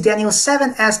I see Daniel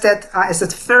 7 as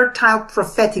that fertile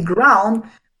prophetic ground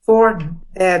for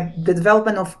the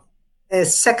development of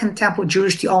Second Temple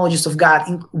Jewish theologies of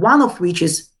God, one of which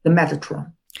is the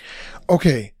Metatron.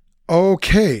 Okay. All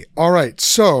right.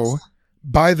 So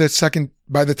by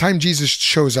the time Jesus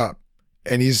shows up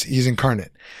and he's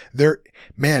incarnate,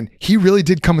 he really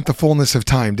did come at the fullness of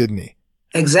time, didn't he?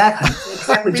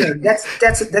 Exactly, Jerry.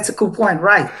 That's a cool point,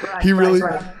 right? He really,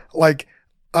 like,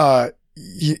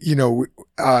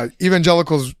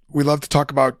 evangelicals, we love to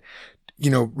talk about,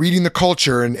 reading the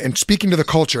culture and speaking to the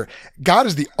culture. God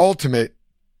is the ultimate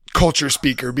culture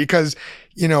speaker, because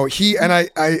he and I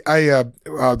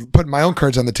put my own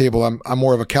cards on the table. I'm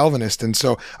more of a Calvinist, and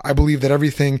so I believe that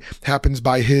everything happens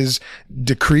by his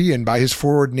decree and by his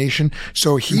foreordination.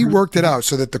 So he worked it out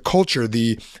so that the culture,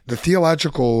 the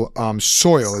theological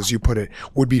soil, as you put it,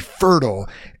 would be fertile,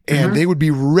 and they would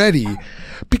be ready.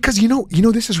 Because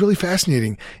this is really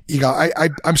fascinating,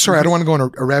 Yigal. I'm sorry, I don't want to go on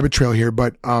a rabbit trail here,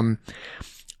 but I'm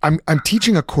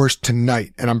teaching a course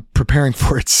tonight, and I'm preparing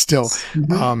for it still,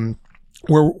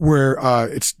 where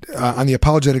it's on the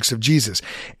apologetics of Jesus,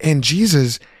 and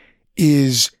Jesus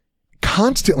is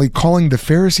constantly calling the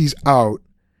Pharisees out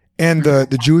and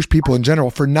the Jewish people in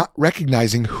general for not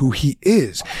recognizing who he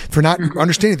is, for not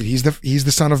understanding that he's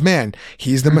the Son of Man,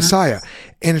 he's the Messiah,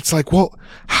 and it's like, well,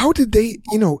 how did they,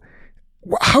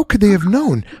 how could they have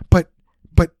known? But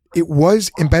it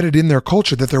was embedded in their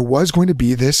culture that there was going to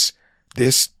be this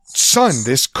son,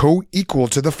 this co-equal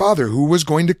to the Father who was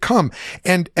going to come.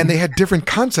 And they had different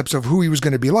concepts of who he was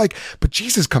going to be like. But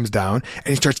Jesus comes down and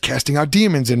he starts casting out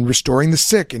demons and restoring the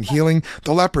sick and healing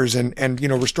the lepers and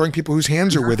restoring people whose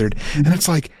hands are withered. And it's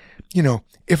like,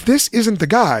 if this isn't the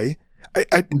guy,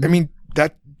 I mean,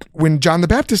 that when John the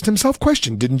Baptist himself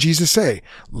questioned, didn't Jesus say,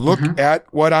 look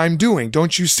at what I'm doing?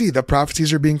 Don't you see the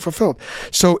prophecies are being fulfilled?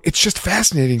 So it's just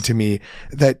fascinating to me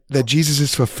that Jesus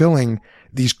is fulfilling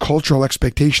these cultural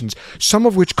expectations, some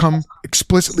of which come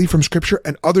explicitly from Scripture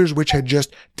and others which had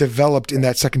just developed in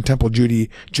that Second Temple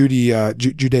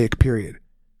Judaic period.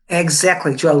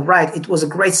 Exactly, Joel. Right. It was a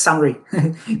great summary.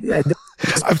 I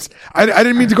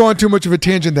didn't mean to go on too much of a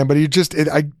tangent then, but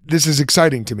this is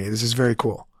exciting to me. This is very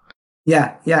cool.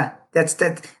 Yeah. That's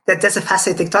a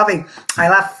fascinating topic. I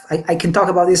laugh. I can talk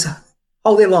about this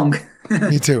all day long.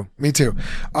 Me too.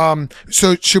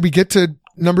 So should we get to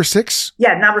number 6?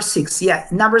 Yeah, number 6. Yeah,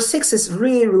 number 6 is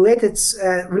really related,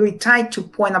 really tied to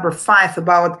point number 5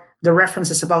 about the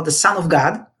references about the Son of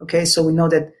God. Okay, so we know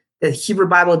that the Hebrew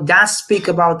Bible does speak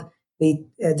about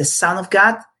the Son of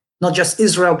God, not just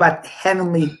Israel, but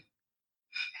heavenly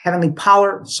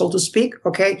power, so to speak.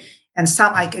 Okay, and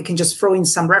some I can just throw in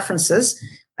some references,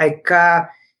 like the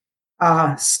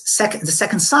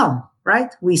second Psalm.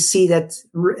 Right, we see that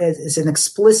it's an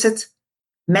explicit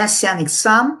messianic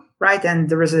Son. Right,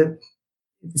 and it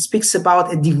speaks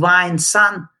about a divine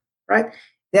Son. Right.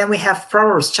 Then we have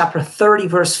Proverbs chapter 30,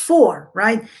 verse 4,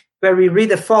 right? Where we read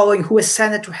the following: who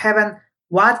ascended to heaven?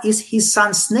 What is his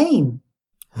son's name?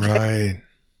 Right.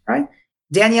 Right.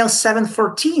 Daniel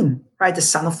 7:14, right? The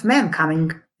Son of Man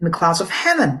coming in the clouds of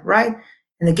heaven, right?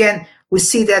 And again, we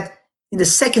see that in the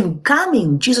second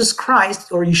coming, Jesus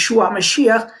Christ, or Yeshua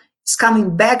Mashiach, is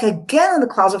coming back again in the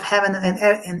clouds of heaven,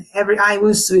 and every eye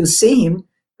will see him.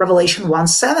 Revelation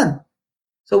 1:7.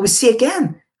 So we see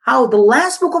again how the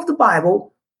last book of the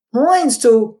Bible points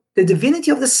to the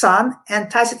divinity of the Son and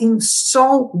ties it in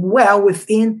so well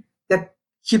within the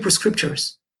Hebrew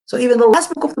Scriptures. So even the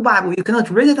last book of the Bible, you cannot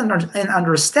read it and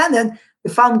understand it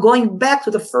without going back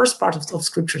to the first part of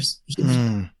Scriptures.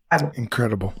 Bible.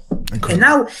 Incredible. And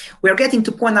now we're getting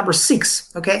to point number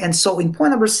 6. Okay, and so in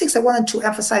point number 6, I wanted to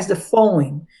emphasize the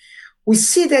following. We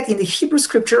see that in the Hebrew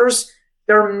Scriptures,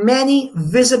 there are many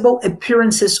visible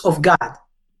appearances of God.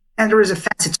 And there is a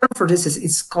fancy term for this.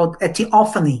 It's called a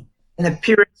theophany, an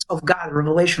appearance of God, a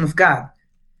revelation of God.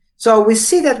 So we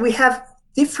see that we have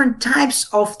different types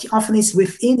of theophanies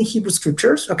within the Hebrew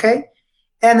Scriptures, okay?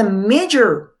 And a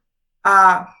major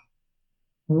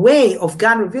way of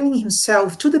God revealing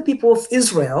himself to the people of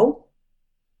Israel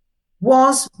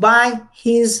was by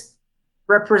his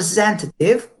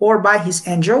representative, or by his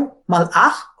angel,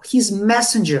 Malach, his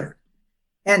messenger.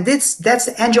 And that's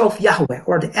the angel of Yahweh,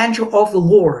 or the angel of the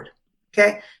Lord.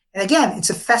 Okay. And again, it's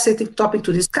a fascinating topic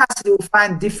to discuss. You will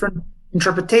find different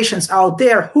interpretations out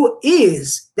there. Who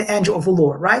is the angel of the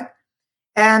Lord, right?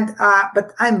 And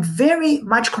but I'm very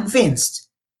much convinced,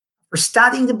 for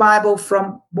studying the Bible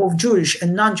from both Jewish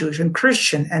and non-Jewish and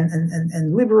Christian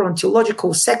and liberal and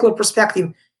theological secular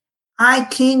perspective, I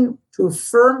came to a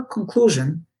firm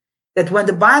conclusion that when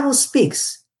the Bible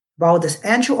speaks about this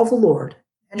angel of the Lord,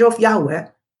 angel of Yahweh,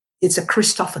 it's a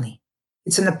Christophany.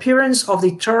 It's an appearance of the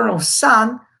eternal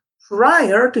Son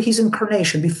prior to his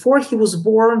incarnation, before he was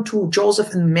born to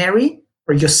Joseph and Mary,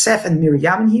 or Yosef and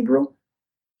Miriam in Hebrew.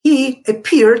 He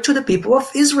appeared to the people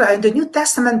of Israel. And the New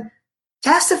Testament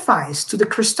testifies to the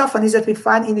Christophanies that we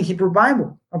find in the Hebrew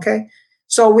Bible. Okay,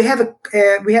 so we have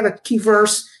a key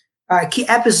verse, key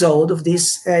episode of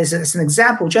this as an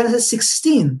example. Genesis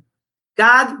 16.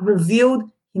 God revealed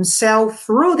himself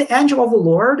through the angel of the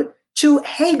Lord to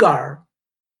Hagar,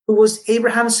 who was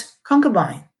Abraham's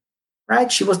concubine,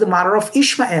 right? She was the mother of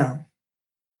Ishmael.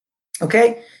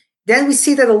 Okay, then we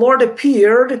see that the Lord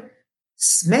appeared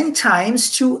many times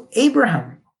to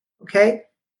Abraham. Okay,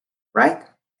 right?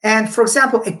 And for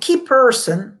example, a key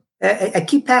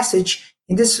passage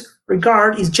in this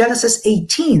regard is Genesis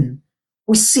 18.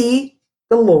 We see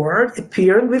the Lord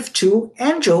appearing with 2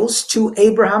 angels to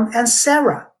Abraham and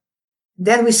Sarah.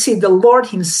 Then we see the Lord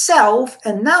himself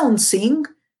announcing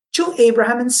to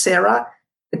Abraham and Sarah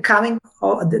the coming,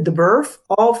 the birth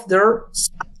of their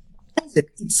son,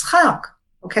 Isaac, Yitzchak.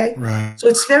 Okay, right. So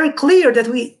it's very clear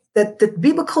that the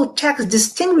biblical text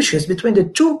distinguishes between the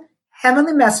 2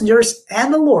 heavenly messengers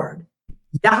and the Lord.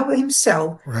 Yahweh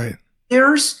himself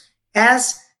appears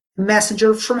as a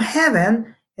messenger from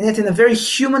heaven, and yet in a very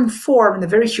human form, in a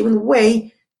very human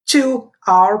way, to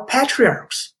our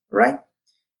patriarchs. Right.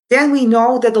 Then we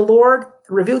know that the Lord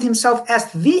revealed himself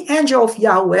as the angel of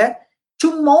Yahweh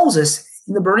to Moses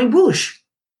in the burning bush.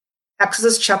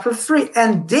 Exodus chapter 3.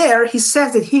 And there he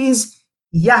says that he is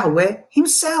Yahweh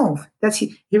himself. That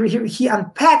he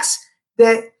unpacks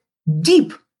the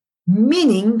deep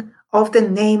meaning of the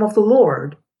name of the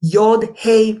Lord. Yod,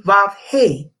 He, Vav,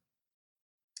 He.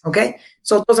 Okay?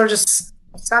 So those are just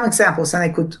some examples, and I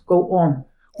could go on.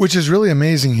 Which is really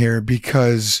amazing here,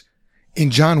 because in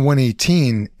John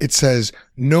 1:18, it says,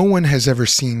 no one has ever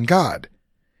seen God.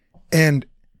 And,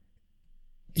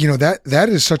 you know, that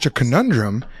is such a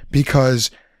conundrum,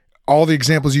 because all the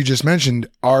examples you just mentioned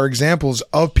are examples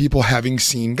of people having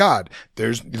seen God.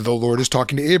 The Lord is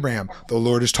talking to Abraham. The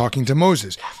Lord is talking to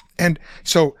Moses. And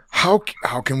so how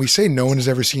can we say no one has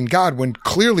ever seen God when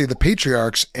clearly the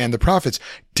patriarchs and the prophets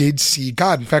did see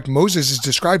God? In fact, Moses is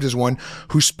described as one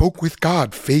who spoke with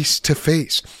God face to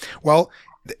face. Well,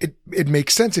 it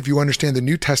makes sense if you understand the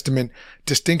New Testament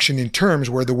distinction in terms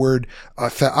where the word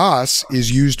theos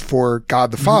is used for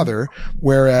God the Father,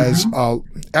 whereas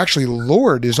actually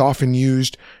Lord is often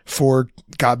used for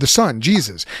God the Son,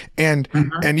 Jesus. And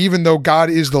even though God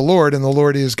is the Lord and the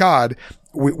Lord is God,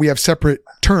 we have separate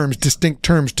terms, distinct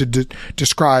terms to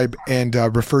describe and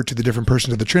refer to the different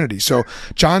persons of the Trinity. So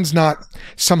John's not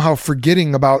somehow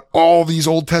forgetting about all these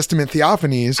Old Testament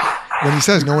theophanies when he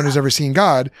says no one has ever seen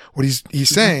God. What he's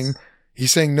saying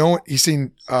no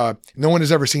one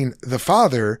has ever seen the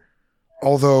Father,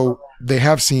 although they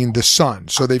have seen the Son.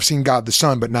 So they've seen God the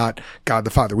Son, but not God the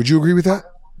Father. Would you agree with that?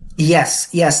 Yes,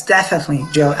 definitely,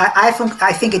 Joe. I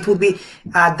think it would be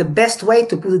the best way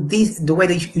to put it the way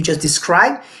that you just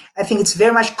described. I think it's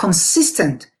very much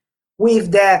consistent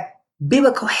with the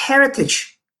biblical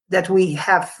heritage that we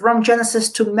have from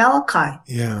Genesis to Malachi.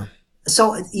 Yeah.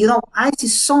 So, I see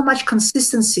so much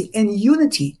consistency and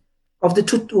unity of the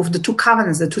two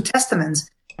covenants, the two testaments.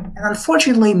 And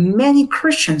unfortunately, many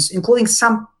Christians, including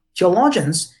some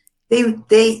theologians, they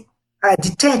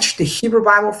detach the Hebrew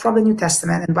Bible from the New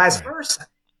Testament and vice versa.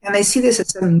 And they see this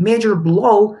as a major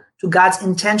blow to God's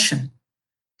intention.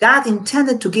 God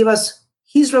intended to give us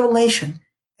his revelation,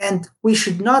 and we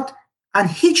should not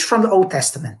unhitch from the Old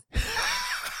Testament.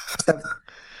 That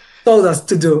told us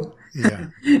to do. Yeah.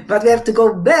 But we have to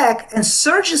go back and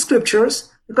search the scriptures,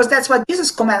 because that's what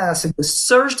Jesus commanded us to do.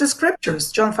 Search the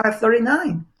scriptures, John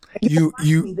 5:39. You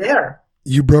there.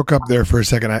 You broke up there for a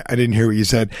second. I didn't hear what you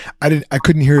said. I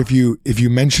couldn't hear if you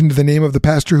mentioned the name of the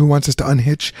pastor who wants us to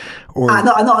unhitch, or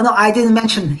no. I didn't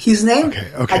mention his name.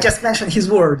 Okay. I just mentioned his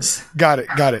words. Got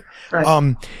it.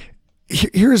 Right.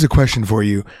 Here is a question for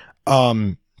you.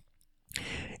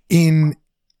 In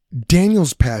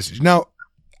Daniel's passage, now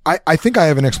I think I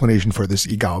have an explanation for this,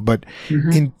 Igal, but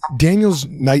in Daniel's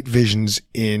night visions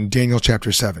in Daniel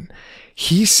chapter 7,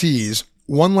 he sees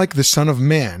one like the Son of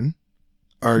Man.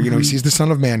 Or, he sees the Son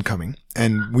of Man coming,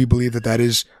 and we believe that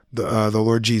is the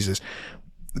Lord Jesus,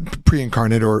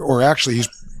 pre-incarnate, or actually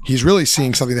he's really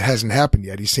seeing something that hasn't happened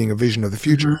yet. He's seeing a vision of the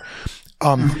future.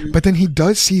 But then he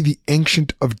does see the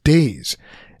Ancient of Days.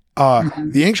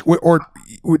 The ancient, or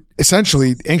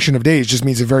essentially, Ancient of Days just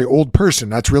means a very old person.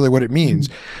 That's really what it means.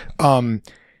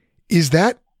 Is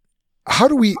that, how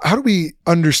do we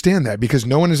understand that? Because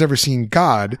no one has ever seen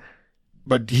God,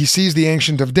 but he sees the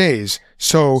Ancient of Days.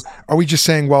 So are we just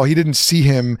saying, well, he didn't see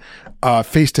him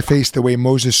face to face the way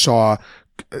Moses saw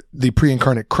the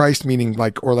pre-incarnate Christ, meaning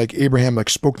like Abraham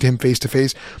spoke to him face to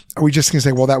face? Are we just going to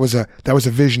say, well, that was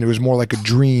a vision. It was more like a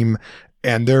dream,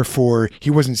 and therefore he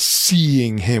wasn't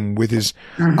seeing him with his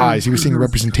eyes. He was seeing a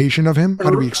representation of him. How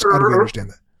do we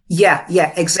understand that? Yeah,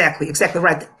 exactly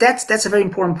right. That's a very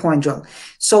important point, Joel.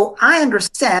 So I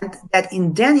understand that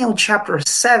in Daniel chapter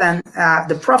 7,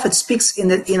 the prophet speaks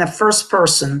in a first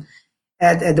person.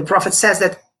 The prophet says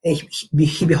that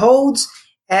he beholds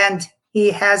and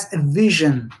he has a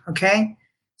vision. Okay,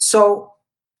 so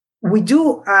we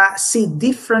do see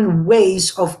different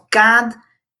ways of God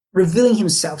revealing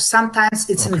himself. Sometimes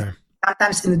it's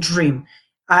sometimes in a dream.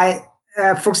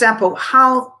 For example,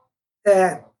 how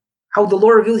the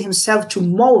Lord revealed himself to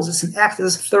Moses in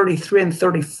Exodus 33 and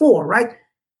 34, right?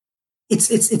 It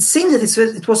seems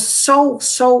that it was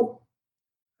so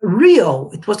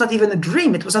real. It was not even a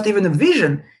dream. It was not even a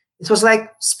vision. It was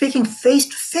like speaking face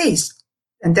to face.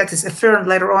 And that is affirmed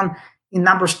later on in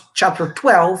Numbers chapter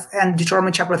 12 and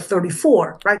Deuteronomy chapter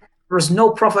 34, right? There was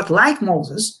no prophet like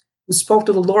Moses who spoke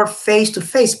to the Lord face to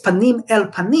face, panim el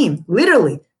panim,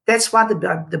 literally. That's what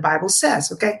the Bible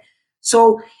says, okay?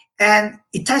 So, and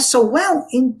it ties so well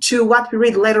into what we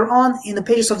read later on in the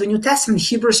pages of the New Testament,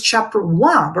 Hebrews chapter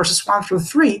 1, verses 1 through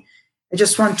 3. I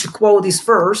just want to quote this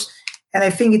verse, and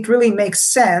I think it really makes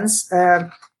sense,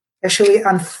 helping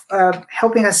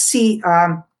us see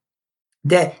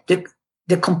the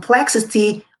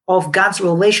complexity of God's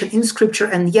revelation in Scripture,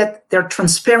 and yet their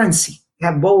transparency. We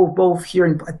have both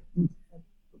here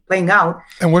playing out.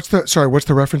 And what's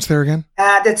the reference there again?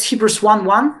 That's Hebrews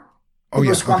 1:1.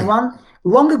 Hebrews 1:1.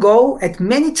 Long ago, at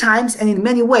many times and in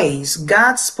many ways,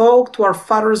 God spoke to our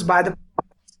fathers by the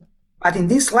prophets. But in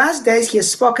these last days, he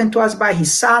has spoken to us by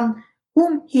his Son,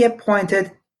 whom he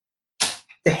appointed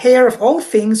the heir of all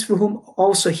things, through whom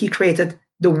also he created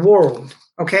the world.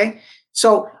 Okay?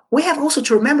 So we have also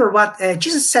to remember what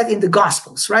Jesus said in the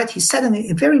Gospels, right? He said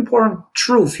a very important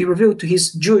truth he revealed to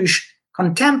his Jewish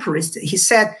contemporaries. He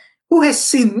said, "Who has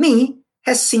seen me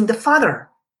has seen the Father.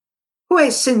 Who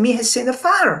has seen me has seen the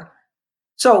Father."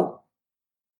 So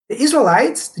the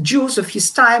Israelites, the Jews of his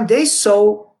time, they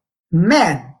saw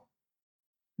men,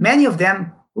 many of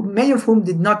whom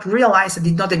did not realize and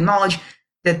did not acknowledge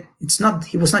that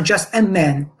he was not just a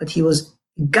man, but he was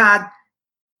God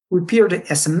who appeared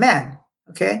as a man,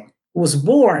 okay, who was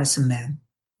born as a man,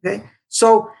 okay.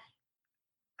 So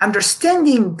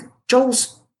understanding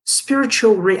those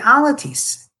spiritual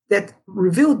realities that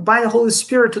revealed by the Holy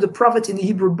Spirit to the prophet in the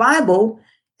Hebrew Bible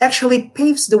actually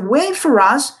paves the way for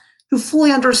us to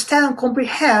fully understand and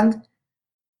comprehend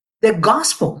the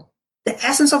gospel, the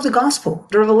essence of the gospel,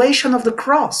 the revelation of the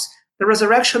cross, the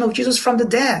resurrection of Jesus from the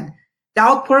dead, the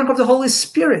outpouring of the Holy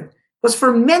Spirit. Because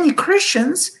for many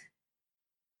Christians,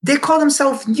 they call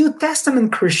themselves New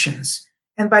Testament Christians.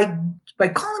 And by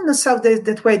calling themselves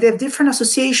that way, they have different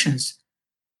associations.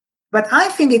 But I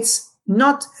think it's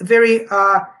not a very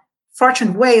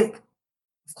fortunate way of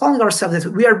calling ourselves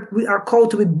that. We are called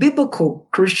to be biblical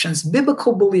Christians,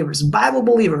 biblical believers, Bible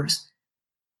believers.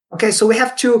 Okay, so we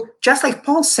have to, just like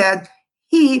Paul said,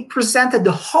 he presented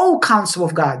the whole counsel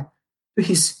of God to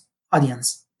his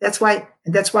audience. That's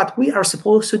what we are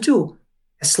supposed to do.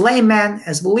 As laymen,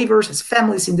 as believers, as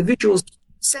families, individuals,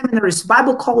 seminaries,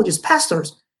 Bible colleges,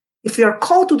 pastors. If we are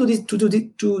called to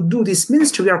do this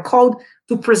ministry, we are called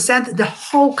to present the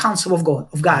whole counsel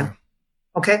of God.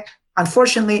 Okay?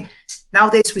 Unfortunately,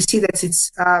 nowadays we see that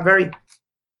it's very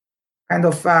kind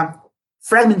of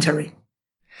fragmentary.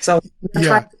 So we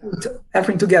try to put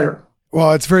everything together.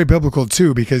 Well, it's very biblical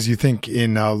too, because you think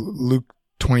in Luke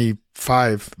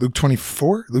 25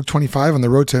 on the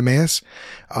road to Emmaus,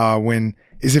 when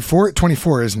is it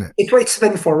 24, isn't it? It's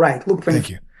 24, right? Luke 24. Thank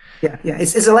you. Yeah.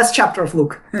 It's the last chapter of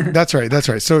Luke. That's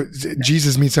right. So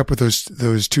Jesus meets up with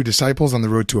those two disciples on the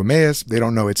road to Emmaus. They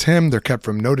don't know it's him. They're kept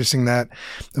from noticing that,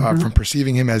 from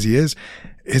perceiving him as he is,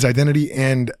 his identity.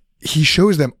 And he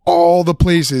shows them all the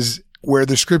places where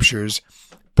the scriptures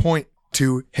point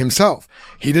to himself.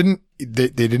 They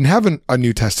didn't have a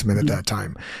New Testament at that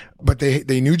time, but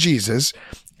they knew Jesus,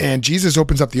 and Jesus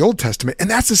opens up the Old Testament. And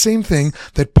that's the same thing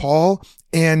that Paul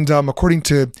and, according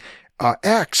to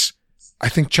Acts, I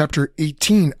think chapter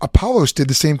 18, Apollos did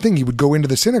the same thing. He would go into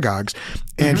the synagogues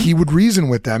and he would reason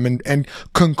with them and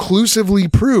conclusively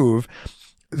prove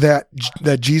that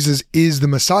Jesus is the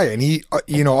Messiah. And he,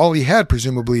 all he had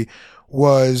presumably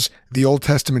was the Old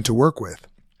Testament to work with.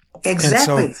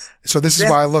 Exactly. So this is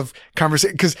why I love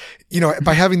conversation, because,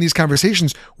 by having these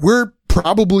conversations, we're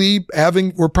probably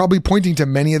pointing to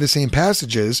many of the same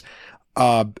passages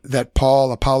that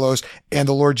Paul, Apollos, and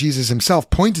the Lord Jesus himself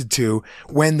pointed to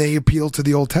when they appealed to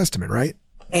the Old Testament, right?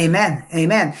 Amen.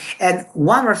 And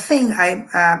one more thing, I'm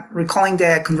recalling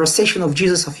the conversation of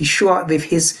Jesus, of Yeshua, with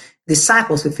his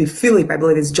disciples, with Philip, I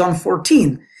believe it's John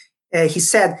 14. He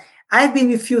said, I've been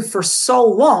with you for so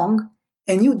long,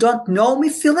 and you don't know me,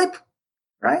 Philip,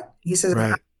 right? He says,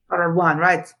 right. Chapter 1,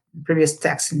 right? The previous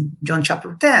text in John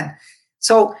chapter 10.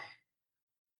 So,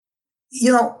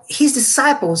 his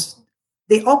disciples,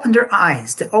 they opened their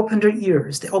eyes, they opened their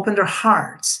ears, they opened their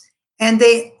hearts, and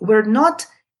they were not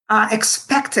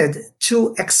expected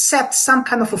to accept some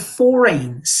kind of a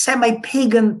foreign,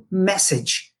 semi-pagan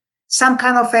message, some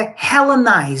kind of a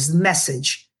Hellenized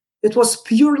message. It was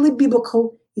purely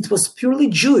biblical. It was purely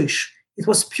Jewish. It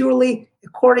was purely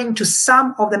according to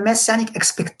some of the messianic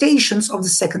expectations of the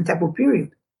Second Temple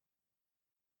period.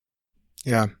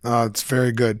 Yeah, it's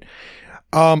very good.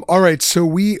 All right, so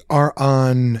we are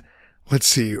on, let's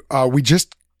see, we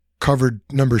just covered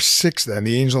number 6 then,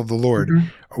 the angel of the Lord.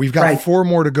 We've got 4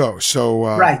 more to go, so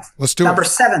let's do Number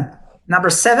 7.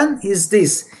 Number 7 is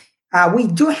this. We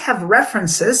do have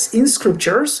references in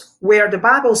scriptures where the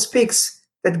Bible speaks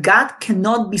that God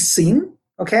cannot be seen,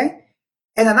 okay?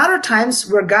 And in other times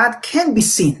where God can be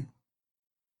seen.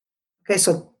 Okay,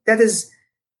 so that is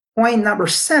point number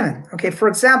 7. Okay, for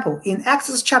example, in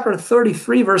Exodus chapter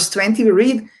 33, verse 20, we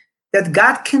read that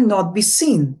God cannot be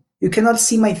seen. You cannot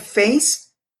see my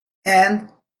face and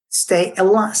stay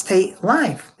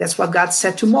alive. That's what God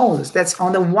said to Moses. That's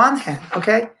on the one hand,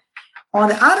 okay? On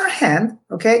the other hand,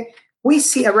 okay, we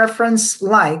see a reference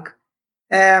like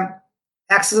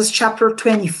Exodus chapter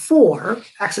 24,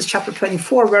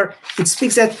 where it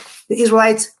speaks that the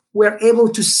Israelites were able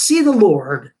to see the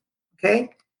Lord, okay?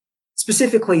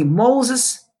 Specifically,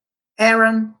 Moses,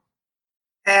 Aaron,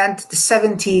 and the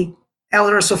 70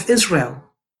 elders of Israel,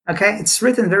 okay? It's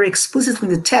written very explicitly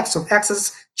in the text of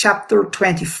Exodus chapter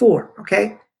 24,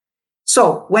 okay?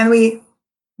 So when we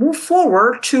move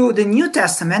forward to the New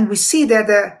Testament, we see that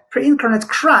the pre-incarnate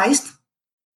Christ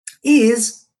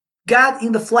is God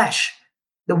in the flesh.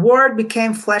 The Word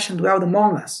became flesh and dwelled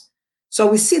among us. So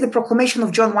we see the proclamation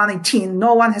of John 1:18,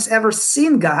 no one has ever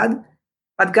seen God,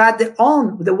 but God, the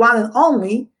one and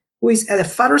only, who is at the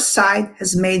Father's side,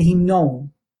 has made him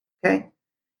known. Okay?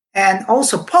 And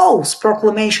also Paul's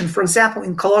proclamation, for example,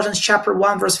 in Colossians chapter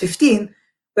 1, verse 15,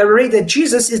 where we read that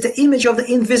Jesus is the image of the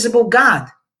invisible God.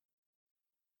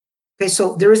 Okay,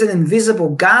 so there is an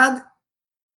invisible God.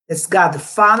 That's God the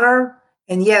Father,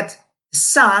 and yet the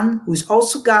Son, who is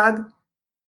also God,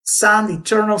 Son, the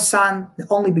eternal Son, the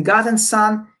only begotten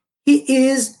Son, he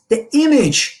is the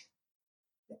image,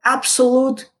 the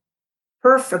absolute,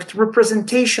 perfect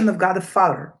representation of God the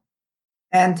Father.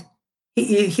 And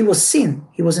he was seen,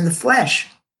 he was in the flesh,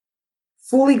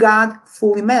 fully God,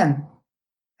 fully man,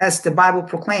 as the Bible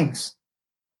proclaims.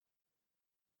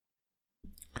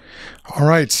 All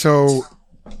right, so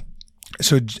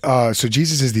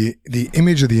Jesus is the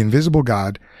image of the invisible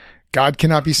God. God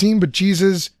cannot be seen, but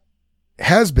Jesus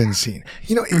has been seen.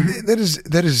 You know, that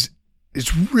is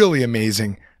it's really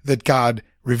amazing that God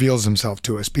reveals himself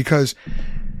to us, because,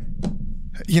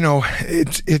 you know,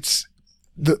 it's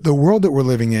the world that we're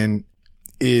living in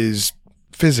is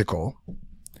physical.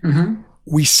 Mm-hmm.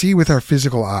 We see with our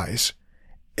physical eyes.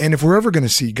 And if we're ever going to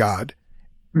see God,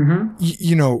 how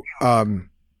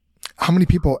many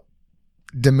people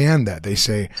demand that? They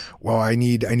say, well, I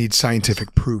need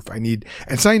scientific proof. And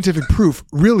scientific proof,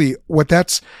 really what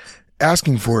that's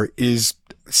asking for is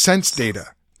sense data,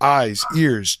 eyes,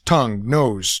 ears, tongue,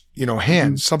 nose,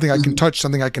 hands, something I can touch,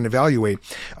 something I can evaluate.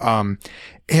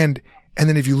 And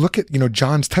then if you look at,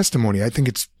 John's testimony, I think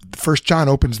it's 1 John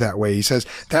opens that way. He says,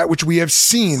 that which we have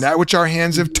seen, that which our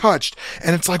hands have touched.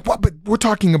 And it's like, what? But we're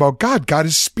talking about God. God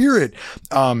is spirit.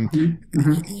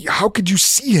 How could you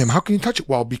see him? How can you touch it?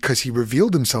 Well, because he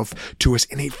revealed himself to us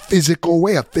in a physical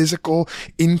way, a physical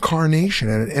incarnation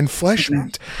and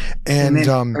enfleshment. And,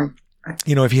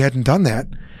 if he hadn't done that,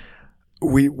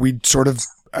 we'd sort of,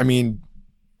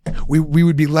 we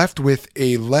would be left with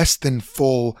a less than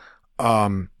full,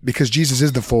 because Jesus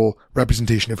is the full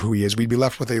representation of who he is. We'd be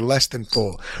left with a less than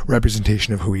full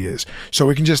representation of who he is. So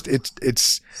we can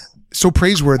it's so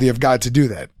praiseworthy of God to do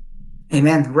that.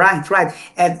 Amen. Right.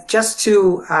 And just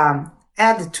to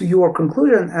add to your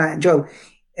conclusion, Joe,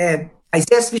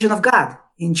 Isaiah's vision of God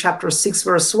in chapter 6,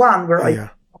 verse 1, where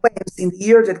in the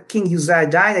year that King Uzziah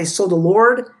died, I saw the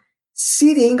Lord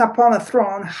sitting upon a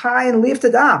throne high and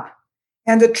lifted up,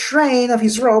 and the train of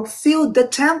his robe filled the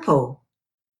temple.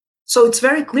 So it's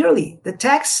very clearly, the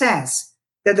text says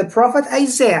that the prophet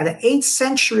Isaiah, the 8th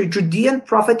century Judean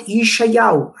prophet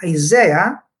Yeshayahu,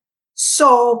 Isaiah,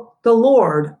 saw the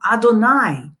Lord,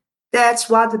 Adonai. That's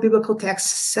what the biblical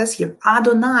text says here.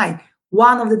 Adonai,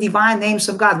 one of the divine names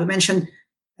of God. We mentioned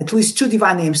at least 2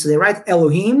 divine names today, right?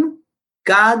 Elohim,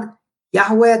 God,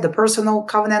 Yahweh, the personal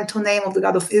covenantal name of the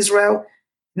God of Israel.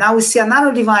 Now we see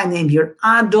another divine name here,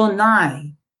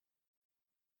 Adonai,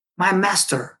 my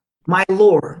master, my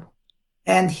Lord.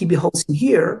 And he beholds him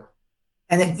here.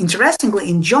 And then, interestingly,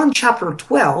 in John chapter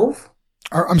 12.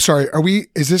 I'm sorry,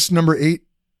 is this number 8?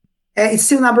 It's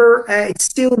still number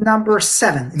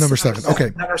 7. Number 7.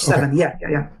 Okay. Number 7. Okay.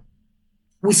 Yeah.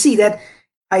 We see that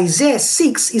Isaiah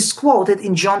 6 is quoted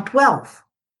in John 12.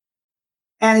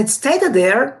 And it's stated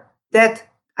there that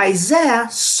Isaiah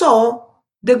saw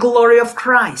the glory of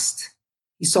Christ.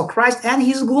 He saw Christ and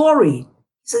his glory.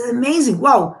 It's amazing.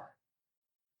 Wow.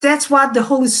 That's what the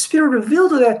Holy Spirit revealed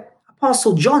to the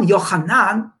Apostle John.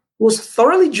 Yochanan was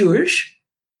thoroughly Jewish.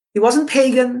 He wasn't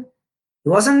pagan. He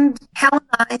wasn't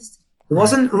Hellenized. He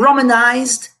wasn't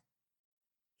Romanized.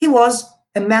 He was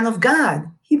a man of God.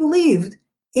 He believed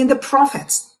in the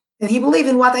prophets. And he believed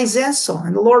in what Isaiah saw.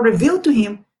 And the Lord revealed to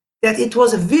him that it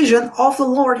was a vision of the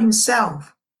Lord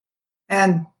himself.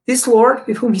 And this Lord,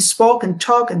 with whom he spoke and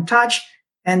talked and touched,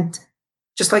 and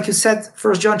just like you said,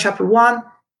 1 John chapter 1,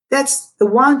 that's the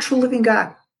one true living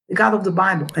God, the God of the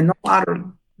Bible, and no other,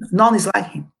 none is like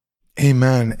him.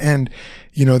 Amen. And,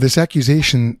 this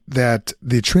accusation that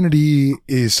the Trinity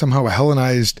is somehow a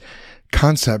Hellenized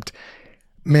concept,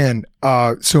 man,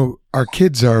 so our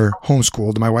kids are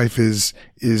homeschooled. My wife is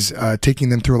taking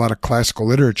them through a lot of classical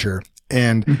literature,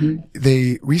 and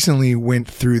they recently went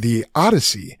through the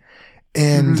Odyssey.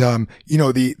 And,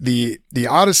 the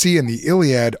Odyssey and the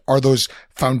Iliad are those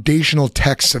foundational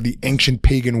texts of the ancient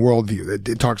pagan worldview that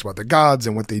it talks about the gods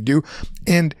and what they do.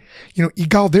 And,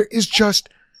 Igal,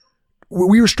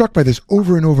 we were struck by this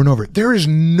over and over and over. There is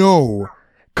no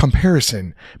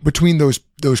comparison between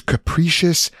those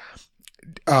capricious,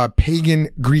 pagan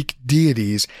Greek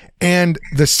deities and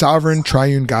the sovereign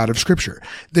triune God of Scripture.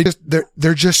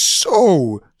 They're just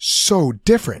so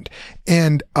different.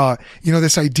 And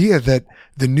this idea that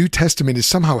the New Testament is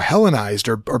somehow Hellenized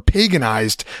or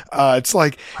paganized, it's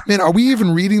like, man, are we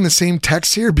even reading the same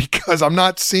text here? Because I'm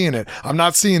not seeing it. I'm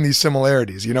not seeing these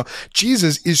similarities.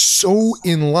 Jesus is so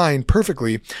in line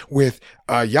perfectly with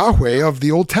Yahweh of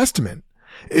the Old Testament.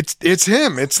 It's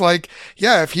him. It's like,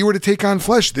 yeah, if he were to take on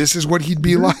flesh, this is what he'd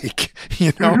be like,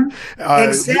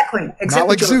 Exactly. Not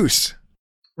like Zeus.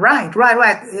 Right.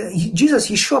 Jesus,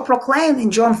 Yeshua proclaimed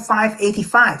in John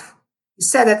 5:85. He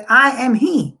said that I am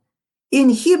he. In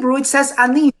Hebrew, it says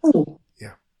ani hu.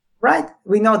 Yeah. Right?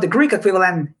 We know the Greek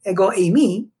equivalent, ego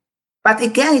eimi. But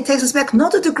again, it takes us back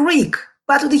not to the Greek,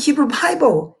 but to the Hebrew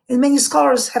Bible. And many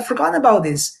scholars have forgotten about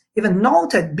this, even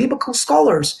noted biblical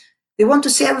scholars. They want to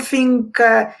see everything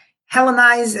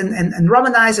Hellenized and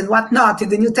Romanized and whatnot in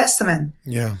the New Testament.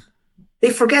 Yeah.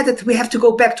 They forget that we have to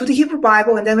go back to the Hebrew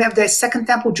Bible, and then we have the Second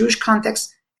Temple Jewish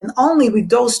context. And only with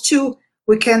those two,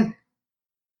 we can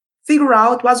figure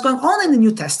out what's going on in the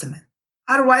New Testament.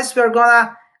 Otherwise, we're going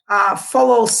to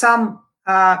follow some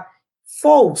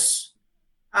false,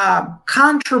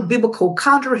 counter-biblical,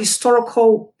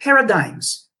 counter-historical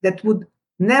paradigms that would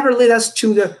never lead us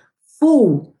to the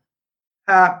full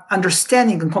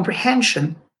understanding and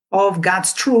comprehension of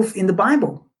God's truth in the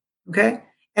Bible. Okay?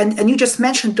 And you just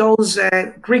mentioned those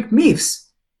Greek myths.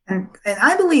 And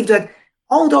I believe that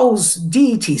all those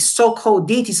deities, so-called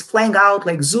deities playing out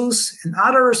like Zeus and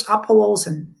others, Apollos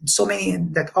and so many,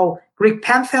 that all Greek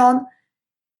pantheon,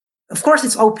 of course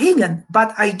it's all pagan,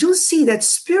 but I do see that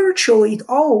spiritually it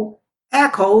all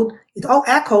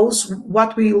echoes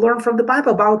what we learn from the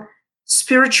Bible about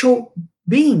spiritual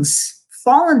beings,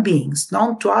 fallen beings,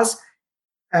 known to us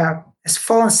as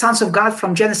fallen sons of God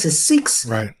from Genesis 6.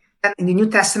 Right. And in the New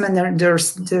Testament,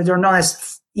 they're known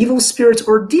as evil spirits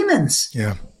or demons.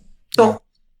 Yeah. So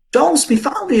those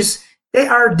mythologies, they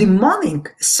are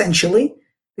demonic, essentially,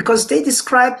 because they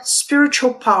describe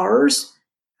spiritual powers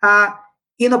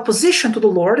in opposition to the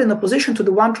Lord, in opposition to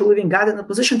the one true living God, in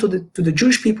opposition to the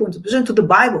Jewish people, in opposition to the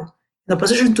Bible, in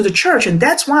opposition to the church. And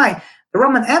that's why the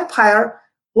Roman Empire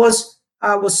was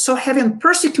so heavy on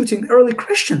persecuting early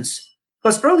Christians.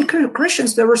 Because early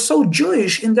Christians, they were so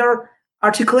Jewish in their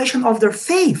articulation of their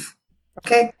faith.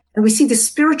 Okay? And we see the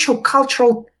spiritual,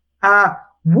 cultural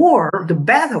war, the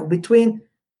battle between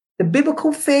the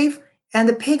biblical faith and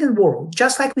the pagan world,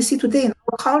 just like we see today in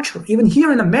our culture, even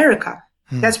here in America.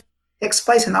 That's what takes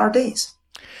place in our days.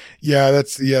 Yeah,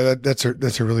 that's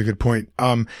a really good point.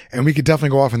 And we could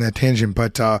definitely go off on that tangent,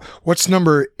 but what's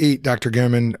number 8, Dr.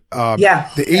 German?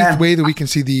 The eighth way that we can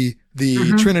see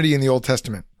the Trinity in the Old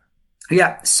Testament.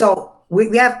 Yeah. So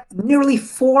we have nearly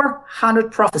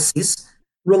 400 prophecies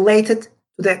related to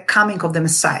the coming of the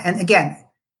Messiah. And again,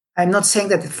 I'm not saying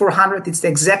that the 400 is the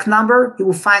exact number. You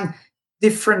will find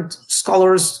different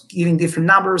scholars giving different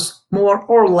numbers, more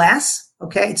or less.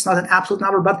 Okay, it's not an absolute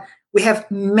number, but we have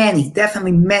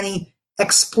definitely many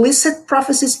explicit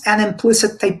prophecies and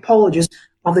implicit typologies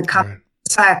of the coming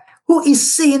Messiah, who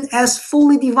is seen as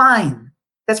fully divine.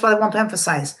 That's what I want to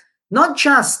emphasize. Not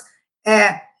just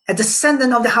a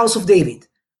descendant of the house of David,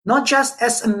 not just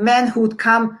as a man who would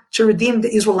come to redeem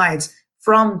the Israelites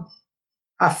from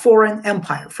a foreign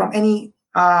empire, from any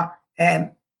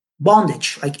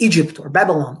bondage like Egypt or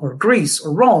Babylon or Greece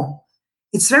or Rome.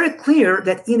 It's very clear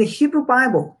that in the Hebrew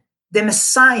Bible, the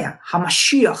Messiah,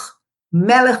 HaMashiach,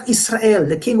 Melech Israel,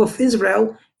 the King of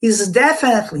Israel, is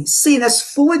definitely seen as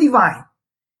fully divine.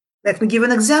 Let me give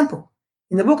an example.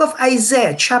 In the book of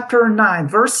Isaiah, chapter 9,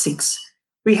 verse 6,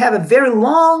 we have a very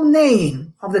long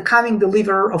name of the coming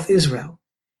deliverer of Israel.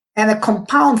 And a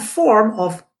compound form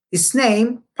of this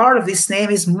name, part of this name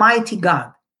is Mighty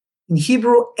God. In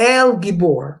Hebrew, El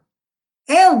Gibor.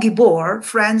 El Gibor,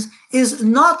 friends, is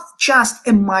not just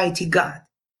a mighty God.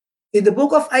 In the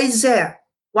book of Isaiah,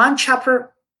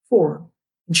 chapter 4,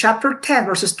 in chapter 10,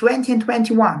 verses 20 and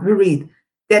 21, we read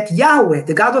that Yahweh,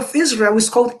 the God of Israel, is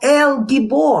called El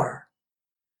Gibor.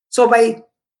 So by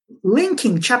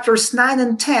linking chapters 9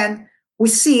 and 10, we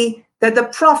see that the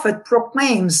prophet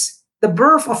proclaims the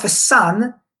birth of a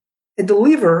son, a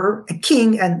deliverer, a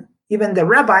king, and even the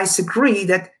rabbis agree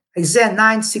that Isaiah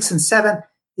 9, 6, and 7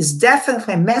 is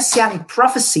definitely a messianic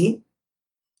prophecy.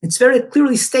 It's very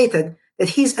clearly stated that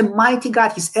he's a mighty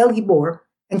God, he's El Gibor.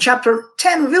 And chapter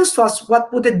 10 reveals to us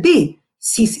what would it be.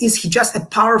 Is he just a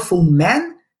powerful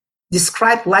man,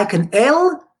 described like an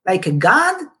El, like a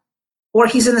God? Or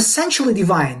he's an essentially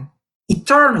divine,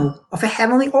 eternal, of a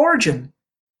heavenly origin?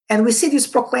 And we see this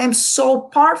proclaimed so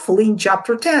powerfully in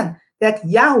chapter 10, that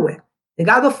Yahweh, The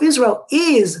God of Israel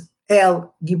is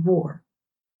El Gibor.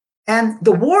 And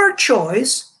the word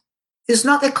choice is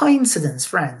not a coincidence,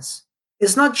 friends.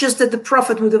 It's not just that the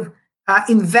prophet would have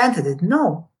invented it.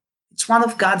 No, it's one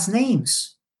of God's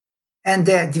names. And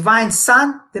the divine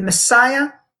Son, the Messiah,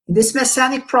 in this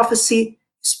messianic prophecy,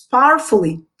 is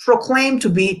powerfully proclaimed to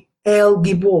be El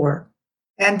Gibor.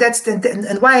 And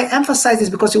and why I emphasize this,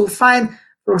 because you will find,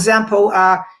 for example,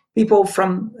 people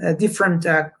from different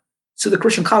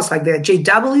pseudo-Christian cults like the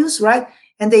JWs, right?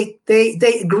 And they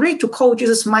agree to call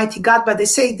Jesus mighty God, but they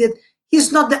say that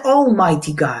he's not the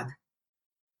almighty God.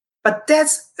 But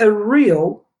that's a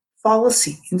real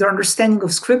fallacy in their understanding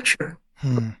of Scripture.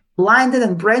 Blinded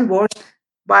and brainwashed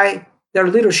by their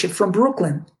leadership from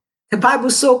Brooklyn. The Bible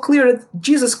is so clear that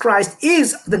Jesus Christ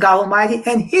is the God Almighty,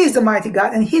 and he is the mighty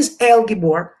God, and he's El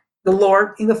Gibor, the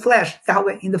Lord in the flesh,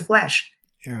 Yahweh in the flesh.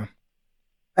 Yeah.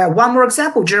 One more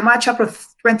example, Jeremiah chapter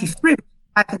 23,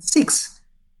 5 and 6.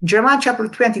 In Jeremiah chapter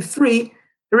 23,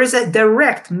 there is a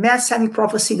direct messianic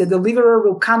prophecy. The deliverer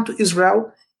will come to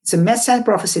Israel. It's a messianic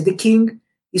prophecy. The king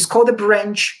is called a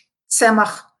branch,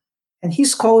 Tzemach, and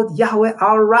he's called Yahweh,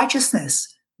 our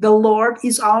righteousness. The Lord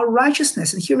is our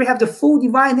righteousness. And here we have the full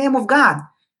divine name of God,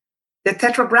 the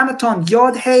tetragrammaton,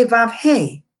 Yod, He, Vav,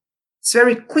 He. It's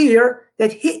very clear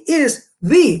that he is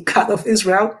the God of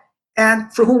Israel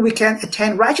and for whom we can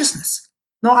attain righteousness.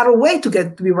 No other way to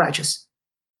be righteous.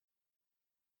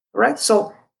 All right?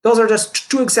 So those are just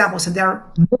two examples, and there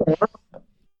are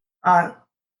more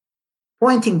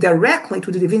pointing directly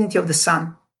to the divinity of the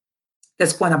Son.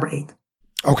 That's point number 8.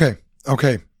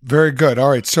 Okay. Very good. All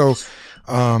right. So,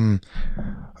 so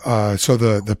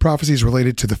the prophecy is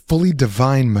related to the fully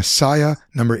divine Messiah,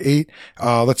 number 8.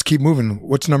 Let's keep moving.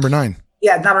 What's number 9?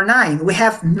 Yeah, number 9. We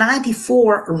have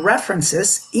 94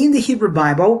 references in the Hebrew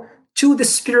Bible to the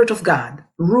Spirit of God,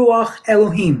 Ruach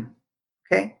Elohim.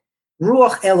 Okay?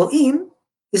 Ruach Elohim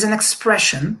is an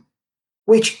expression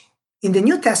which in the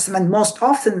New Testament most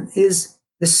often is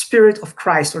the Spirit of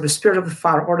Christ or the Spirit of the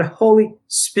Father or the Holy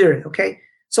Spirit. Okay?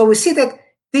 So we see that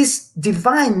these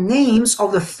divine names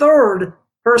of the third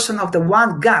person of the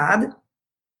one God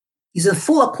is in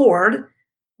full accord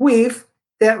with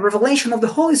the revelation of the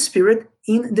Holy Spirit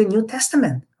in the New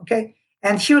Testament. Okay?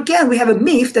 And here again, we have a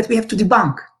myth that we have to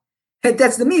debunk.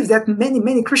 That's the myth that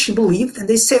many Christians believed, and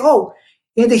they say, oh,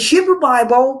 in the Hebrew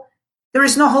Bible, there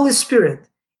is no Holy Spirit.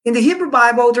 In the Hebrew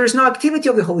Bible, there is no activity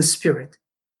of the Holy Spirit.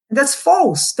 And that's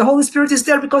false. The Holy Spirit is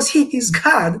there because he is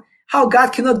God. How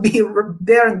God cannot be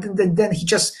there and then he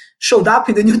just showed up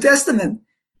in the New Testament.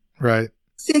 Right.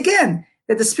 See again,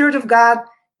 that the Spirit of God,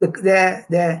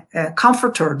 the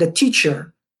comforter, the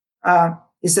teacher,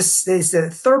 is the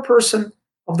third person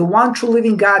of the one true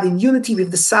living God in unity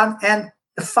with the Son and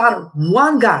the Father.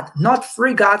 One God, not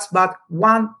three gods, but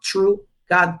one true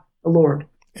God, the Lord.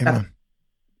 Amen.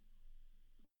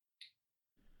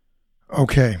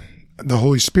 Okay. The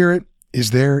Holy Spirit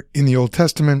is there in the Old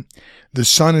Testament. The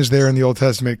Son is there in the Old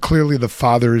Testament. Clearly, the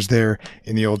Father is there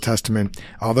in the Old Testament.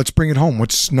 Let's bring it home.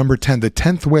 What's number 10? The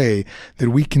 10th way that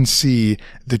we can see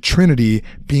the Trinity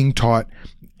being taught.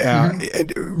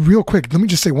 Real quick, let me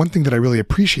just say one thing that I really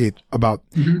appreciate about,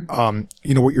 what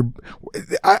you're,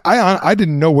 I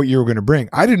didn't know what you were going to bring.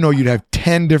 I didn't know you'd have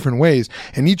 10 different ways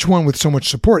and each one with so much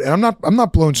support. And I'm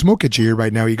not blowing smoke at you here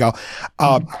right now, Yigal.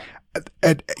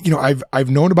 I've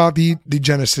known about the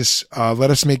Genesis, let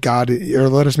us make God or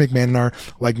let us make man in our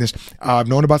likeness. I've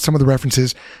known about some of the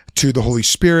references to the Holy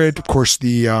Spirit, of course,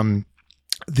 the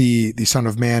Son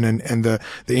of Man and the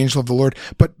angel of the Lord.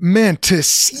 But man, to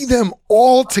see them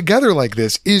all together like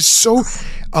this is so,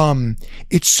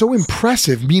 it's so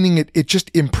impressive, meaning it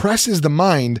just impresses the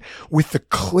mind with the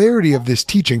clarity of this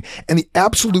teaching and the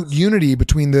absolute unity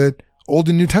between the Old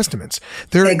and New Testaments.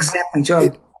 Exactly,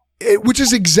 Joe. Which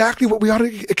is exactly what we ought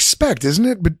to expect, isn't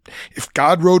it? But if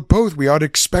God wrote both, we ought to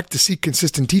expect to see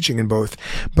consistent teaching in both.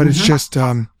 But it's just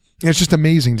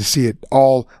amazing to see it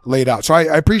all laid out. So I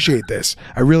appreciate this.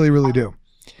 I really, really do.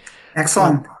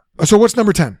 Excellent. So what's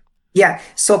number 10? Yeah.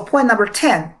 So point number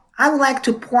 10, I would like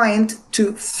to point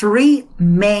to 3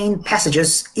 main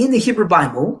passages in the Hebrew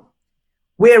Bible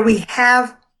where we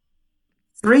have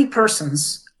 3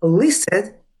 persons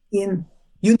listed in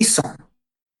unison.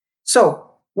 So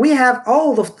we have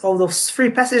all of those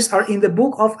 3 passages are in the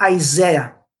book of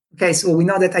Isaiah. Okay, so we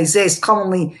know that Isaiah is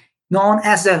commonly known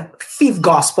as the 5th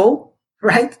gospel,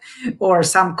 right? Or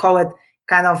some call it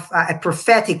kind of a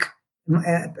prophetic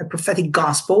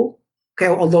gospel. Okay,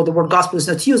 although the word gospel is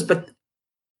not used, but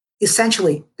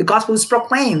essentially the gospel is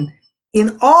proclaimed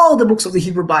in all the books of the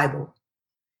Hebrew Bible.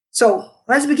 So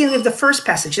let's begin with the first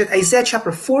passage, Isaiah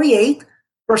chapter 48,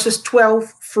 verses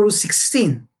 12 through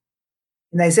 16.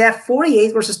 In Isaiah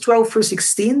 48, verses 12 through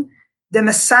 16, the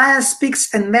Messiah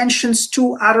speaks and mentions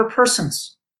two other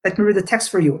persons. Let me read the text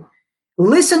for you.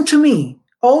 Listen to me,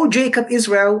 O Jacob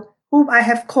Israel, whom I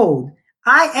have called.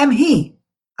 I am he,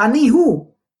 Ani hu.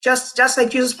 Just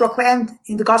like Jesus proclaimed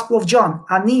in the Gospel of John,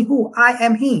 Ani hu, I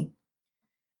am he.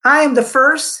 I am the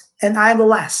first and I am the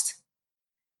last.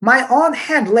 My own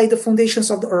hand laid the foundations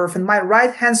of the earth, and my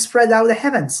right hand spread out the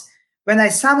heavens. When I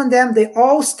summon them, they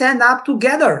all stand up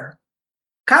together.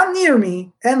 Come near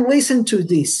me and listen to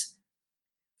this.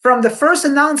 From the first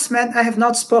announcement, I have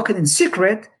not spoken in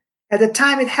secret. At the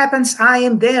time it happens, I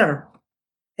am there.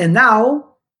 And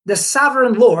now, the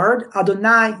sovereign Lord,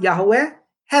 Adonai Yahweh,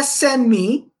 has sent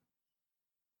me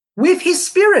with his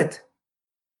spirit.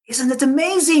 Isn't it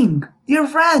amazing, dear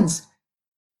friends?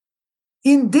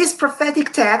 In this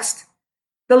prophetic text,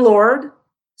 the Lord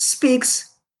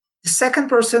speaks, the second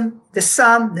person, the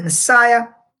Son, the Messiah,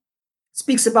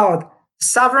 speaks about the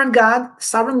sovereign God, the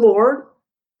sovereign Lord,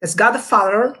 that's God the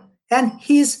Father, and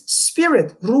his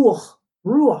spirit, Ruach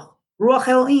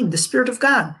Elohim, the Spirit of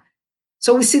God.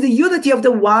 So we see the unity of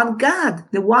the one God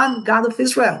of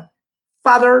Israel,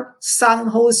 Father, Son, and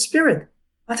Holy Spirit.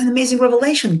 What an amazing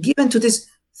revelation given to this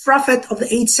prophet of the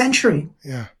 8th century.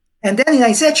 Yeah. And then in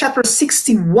Isaiah chapter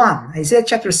 61,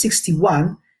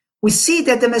 we see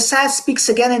that the Messiah speaks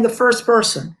again in the first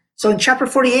person. So in chapter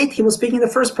 48, he was speaking in the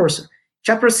first person.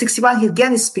 Chapter 61, he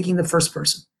again is speaking in the first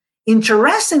person.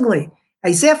 Interestingly,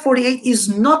 Isaiah 48 is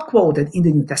not quoted in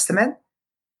the New Testament.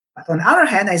 But on the other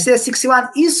hand, Isaiah 61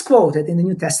 is quoted in the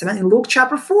New Testament in Luke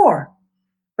chapter 4.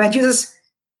 When Jesus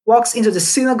walks into the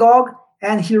synagogue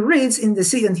and he reads in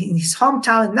his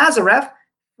hometown in Nazareth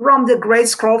from the great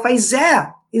scroll of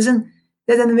Isaiah. Isn't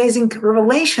that an amazing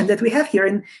revelation that we have here?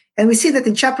 And we see that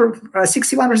in chapter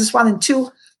 61, verses 1 and 2,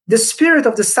 the Spirit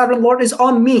of the Sovereign Lord is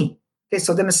on me. Okay,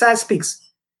 so the Messiah speaks.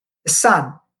 The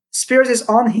Son, Spirit is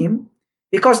on him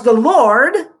because the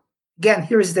Lord, again,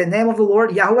 here is the name of the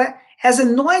Lord, Yahweh, has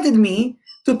anointed me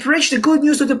to preach the good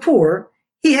news to the poor.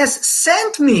 He has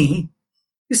sent me.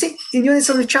 You see, in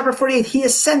unison with chapter 48, he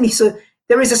has sent me. So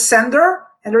there is a sender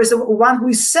and there is one who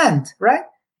is sent, right?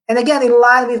 And again, in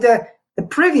line with the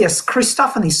previous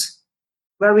Christophanies,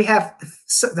 where we have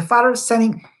the Father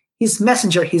sending his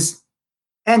messenger, his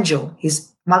angel,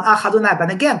 his Malach Adonai. But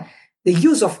again, the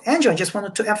use of angel, I just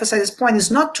wanted to emphasize this point,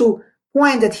 is not to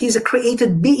point that he's a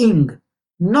created being.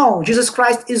 No, Jesus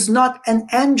Christ is not an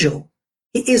angel.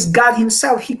 He is God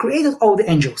himself. He created all the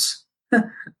angels. All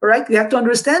right? We have to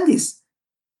understand this.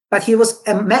 But he was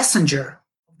a messenger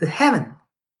of the heaven.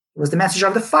 He was the messenger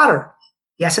of the Father.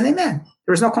 Yes and amen.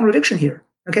 There is no contradiction here.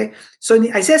 Okay? So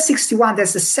in Isaiah 61,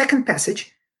 that's the second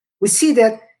passage, we see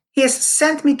that he has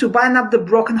sent me to bind up the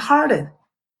brokenhearted.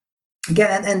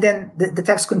 Again, and then the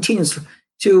text continues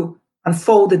to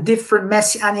unfold the different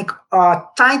messianic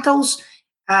titles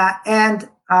and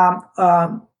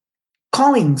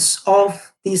callings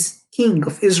of this king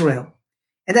of Israel.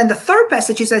 And then the third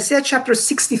passage is Isaiah chapter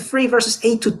 63, verses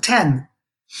 8 to 10.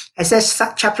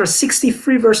 Isaiah chapter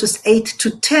 63, verses 8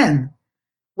 to 10,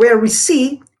 where we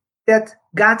see that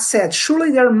God said,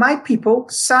 surely they are my people,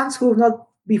 sons who will not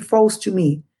be false to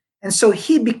me. And so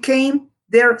he became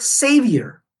their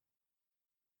savior.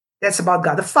 That's about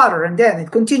God the Father. And then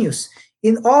it continues.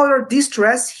 In all their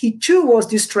distress, he too was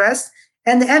distressed,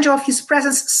 and the angel of his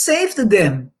presence saved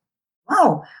them.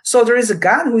 Wow. So there is a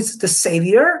God who is the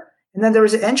savior, and then there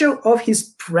is an angel of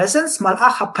his presence,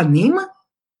 Malach HaPanim,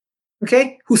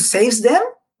 okay, who saves them.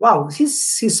 Wow,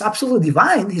 he's absolutely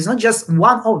divine. He's not just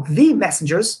one of the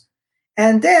messengers.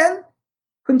 And then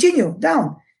continue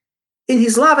down. In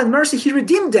his love and mercy, he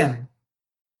redeemed them.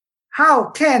 How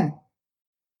can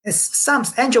some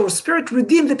angel or spirit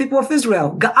redeem the people of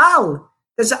Israel? Ga'al,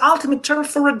 that's the ultimate term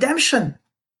for redemption.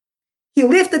 He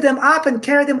lifted them up and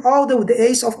carried them all the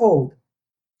days of old.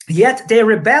 Yet they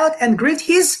rebelled and grieved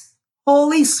his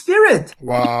Holy Spirit.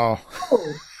 Wow.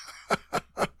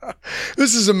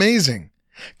 This is amazing.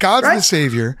 God's right? The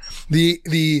Savior.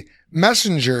 The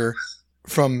messenger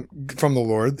from the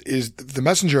Lord is the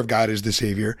messenger of God is the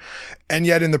Savior. And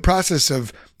yet in the process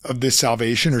of this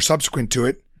salvation or subsequent to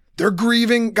it, they're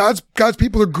grieving, God's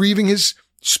people are grieving his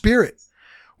Spirit.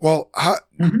 Well,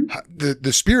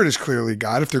 the Spirit is clearly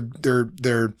God. If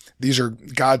they're these are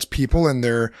God's people and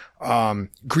they're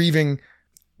grieving.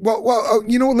 Well,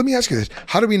 you know what? Let me ask you this: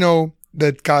 how do we know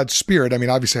that God's Spirit? I mean,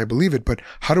 obviously, I believe it, but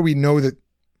how do we know that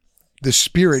the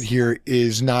Spirit here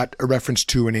is not a reference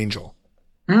to an angel?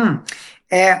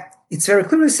 It's very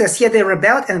clear. It says here they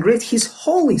rebelled and grieved his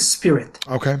Holy Spirit.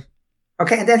 Okay,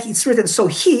 and then it's written. So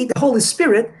he, the Holy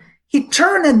Spirit, he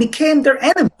turned and became their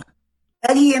enemy.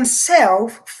 And he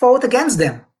himself fought against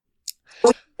them.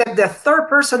 that the third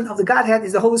person of the Godhead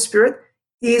is the Holy Spirit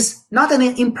is not an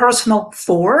impersonal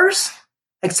force,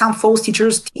 like some false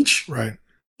teachers teach. Right.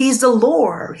 He's the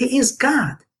Lord. He is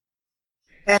God.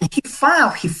 And he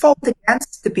fought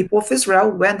against the people of Israel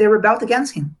when they rebelled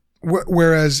against him.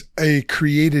 Whereas a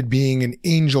created being, an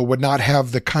angel, would not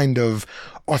have the kind of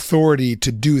authority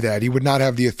to do that. He would not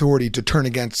have the authority to turn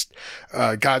against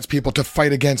God's people, to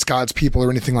fight against God's people or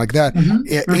anything like that.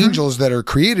 Angels that are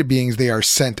created beings, they are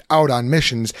sent out on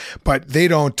missions, but they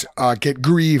don't get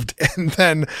grieved and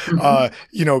then,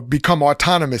 become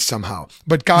autonomous somehow.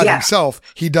 But God himself,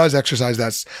 he does exercise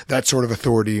that sort of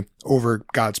authority over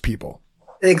God's people.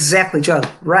 Exactly, Joe.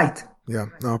 Right. Yeah.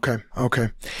 Okay.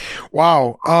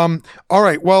 Wow. All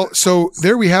right. Well, so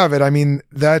there we have it. I mean,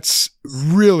 that's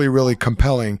really, really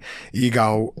compelling,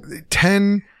 Yigal.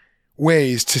 10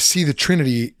 ways to see the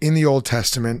Trinity in the Old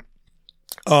Testament.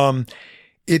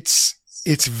 It's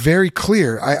very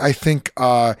clear. I think,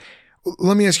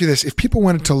 let me ask you this. If people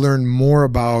wanted to learn more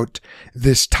about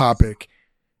this topic,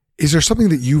 is there something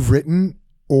that you've written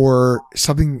or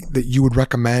something that you would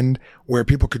recommend where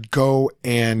people could go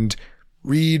and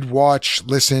read, watch,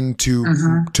 listen to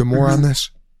more on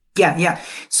this? Yeah.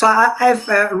 So I've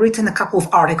written a couple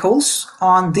of articles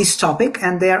on this topic,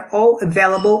 and they're all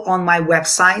available on my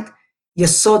website,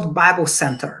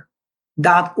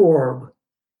 yesodbiblecenter.org.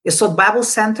 Yesod Bible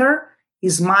Center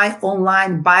is my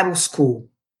online Bible school.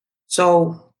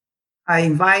 So I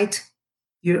invite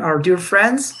our dear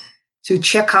friends to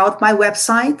check out my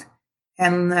website,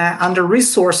 and under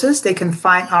resources, they can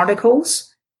find articles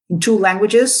in 2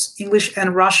 languages, English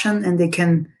and Russian, and they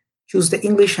can choose the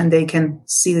English and they can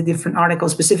see the different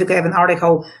articles. Specifically, I have an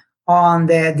article on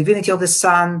the divinity of the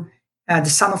Son, the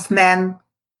Son of Man.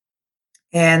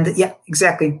 And yeah,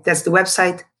 exactly. That's the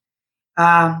website.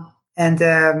 And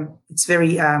it's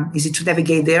very easy to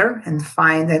navigate there and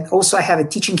find. And also, I have a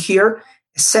teaching here,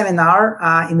 a seminar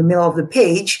in the middle of the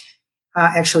page.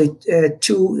 Actually,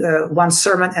 2, one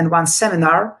sermon and one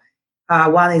seminar.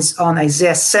 One is on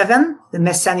Isaiah 7, the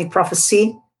Messianic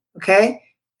prophecy, okay?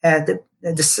 The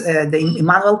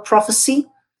Emmanuel prophecy,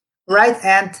 right?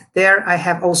 And there I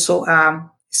have also a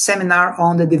seminar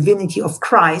on the divinity of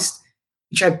Christ,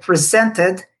 which I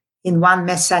presented in one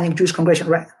Messianic Jewish congregation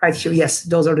right here. Yes,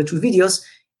 those are the 2 videos.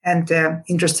 And if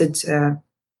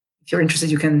you're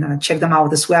interested, you can check them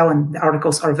out as well. And the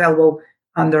articles are available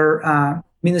under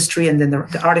ministry, and then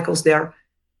the articles there.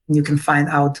 And you can find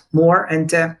out more.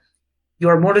 And you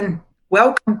are more than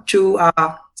welcome to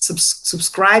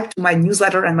subscribe to my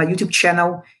newsletter and my YouTube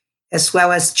channel, as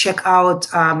well as check out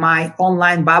my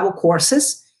online Bible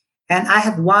courses. And I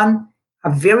have a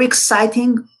very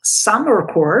exciting summer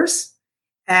course,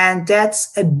 and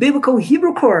that's a Biblical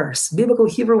Hebrew course, Biblical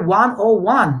Hebrew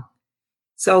 101.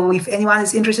 So if anyone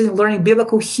is interested in learning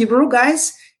Biblical Hebrew,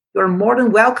 guys, you're more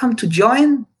than welcome to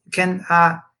join. You can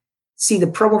see the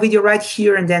promo video right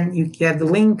here, and then you have the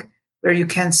link where you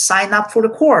can sign up for the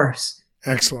course.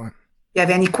 Excellent. If you have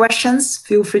any questions,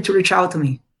 feel free to reach out to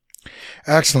me.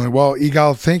 Excellent. Well,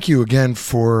 Yigal, thank you again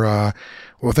for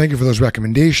those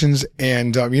recommendations.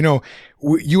 And,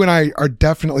 you and I are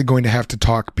definitely going to have to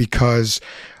talk, because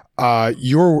what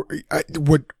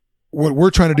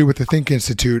we're trying to do with the Think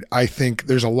Institute, I think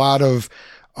there's a lot of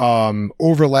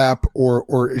overlap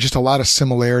or just a lot of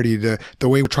similarity to the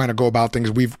way we're trying to go about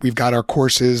things. We've got our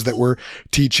courses that we're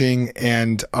teaching,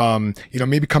 and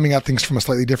maybe coming at things from a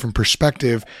slightly different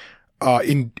perspective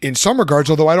in some regards,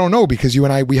 although I don't know, because you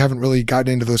and I, we haven't really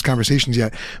gotten into those conversations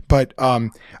yet. But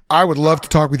I would love to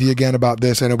talk with you again about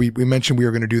this. I know we mentioned we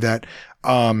were going to do that.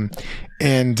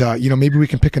 Maybe we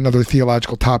can pick another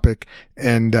theological topic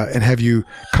and have you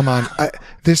come on.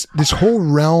 This whole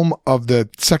realm of the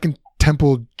Second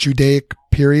Temple Judaic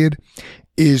period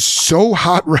is so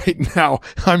hot right now.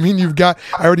 I mean, I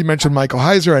already mentioned Michael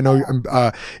Heiser. I know,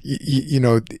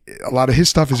 a lot of his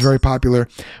stuff is very popular,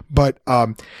 but,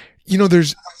 I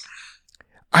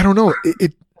don't know,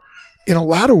 it in a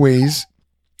lot of ways,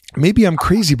 maybe I'm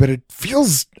crazy, but I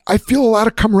feel a lot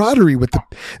of camaraderie with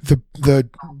the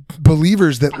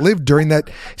believers that lived during that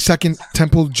Second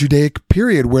Temple Judaic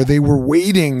period, where they were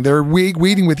waiting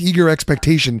with eager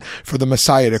expectation for the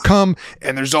Messiah to come.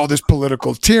 And there's all this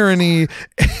political tyranny,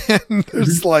 and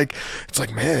it's like,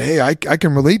 man, hey, I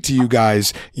can relate to you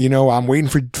guys. I'm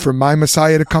waiting for my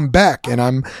Messiah to come back,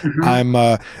 and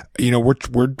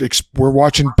we're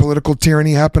watching political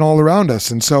tyranny happen all around us.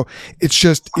 And so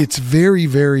it's very,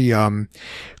 very,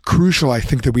 crucial, I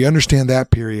think, that we understand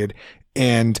that period.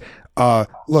 And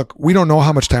look, we don't know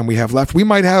how much time we have left. We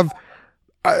might have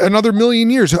another million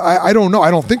years. I don't know.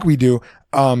 I don't think we do.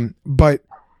 But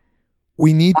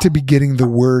we need to be getting the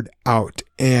word out.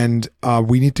 And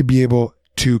we need to be able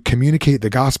to communicate the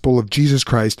gospel of Jesus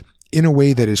Christ in a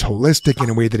way that is holistic, in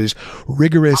a way that is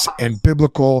rigorous and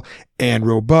biblical and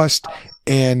robust.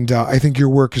 And I think your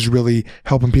work is really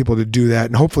helping people to do that.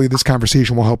 And hopefully this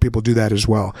conversation will help people do that as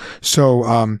well.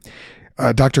 So,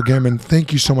 Dr. Gehrman,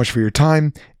 thank you so much for your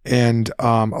time. And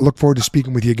I look forward to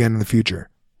speaking with you again in the future.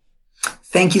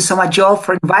 Thank you so much, Joel,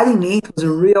 for inviting me. It was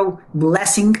a real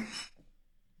blessing,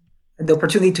 the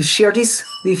opportunity to share this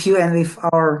with you and with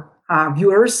our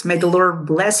viewers. May the Lord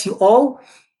bless you all.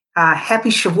 Happy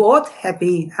Shavuot,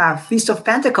 happy Feast of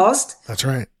Pentecost. That's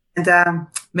right. And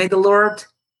may the Lord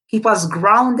keep us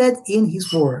grounded in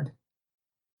His Word.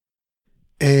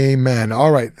 Amen.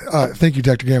 All right. Thank you,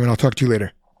 Dr. Gehrman. I'll talk to you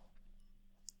later.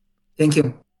 Thank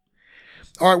you.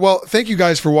 All right. Well, thank you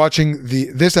guys for watching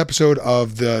this episode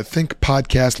of the Think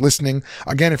Podcast listening.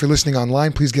 Again, if you're listening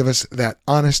online, please give us that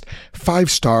honest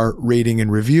 5-star rating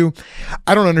and review.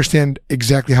 I don't understand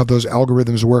exactly how those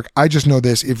algorithms work. I just know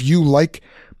this. If you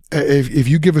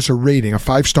give us a rating, a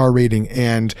 5-star rating,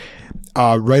 and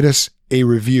write us a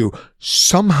review,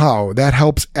 somehow that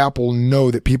helps Apple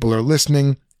know that people are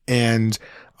listening and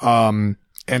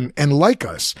like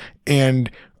us. And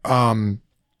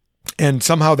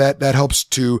somehow that helps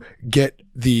to get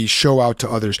the show out to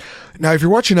others. Now, if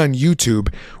you're watching on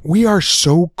YouTube, we are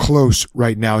so close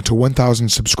right now to 1,000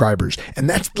 subscribers. And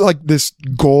that's like this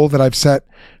goal that I've set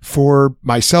for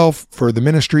myself, for the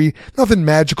ministry. Nothing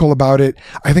magical about it.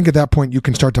 I think at that point you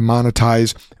can start to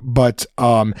monetize, but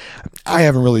I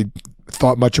haven't really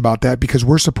thought much about that because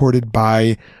we're supported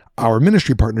by our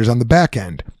ministry partners on the back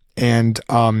end. And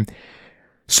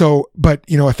but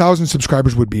 1,000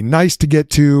 subscribers would be nice to get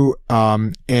to,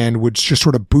 and would just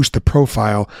sort of boost the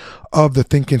profile of the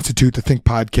Think Institute, the Think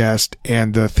Podcast,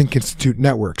 and the Think Institute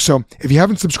Network. So if you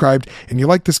haven't subscribed and you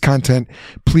like this content,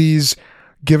 please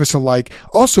give us a like.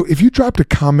 Also, if you dropped a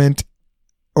comment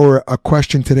or a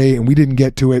question today and we didn't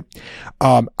get to it,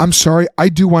 I'm sorry. I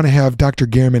do want to have Dr.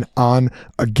 Gehrman on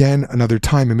again another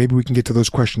time, and maybe we can get to those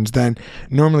questions then.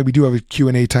 Normally we do have a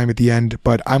Q&A time at the end,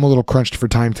 but I'm a little crunched for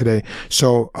time today.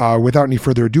 So without any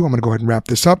further ado, I'm going to go ahead and wrap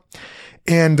this up.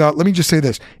 And let me just say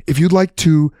this. If you'd like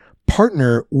to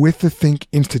partner with the Think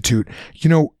Institute,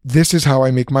 this is how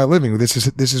I make my living. This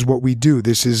is what we do.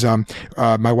 This is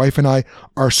my wife and I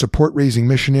are support raising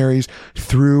missionaries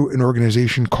through an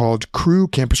organization called Cru,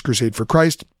 Campus Crusade for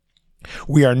Christ.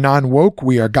 We are non-woke.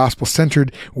 We are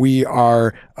gospel-centered. We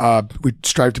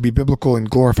strive to be biblical and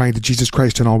glorifying to Jesus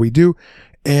Christ in all we do.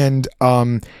 And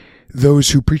those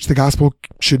who preach the gospel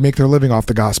should make their living off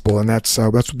the gospel. And that's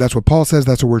what Paul says.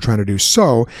 That's what we're trying to do.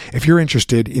 So if you're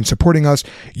interested in supporting us,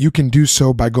 you can do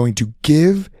so by going to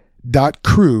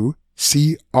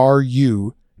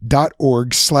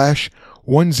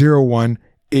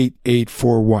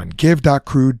give.cru.org/1018841.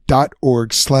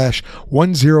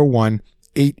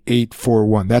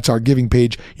 give.cru.org/1018841. That's our giving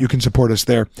page. You can support us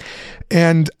there.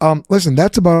 And listen,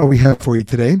 that's about all we have for you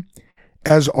today.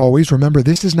 As always, remember,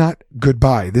 this is not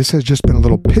goodbye. This has just been a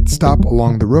little pit stop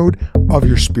along the road of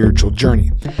your spiritual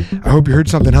journey. I hope you heard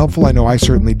something helpful. I know I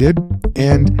certainly did.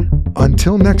 And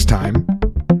until next time,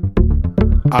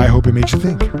 I hope it made you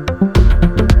think.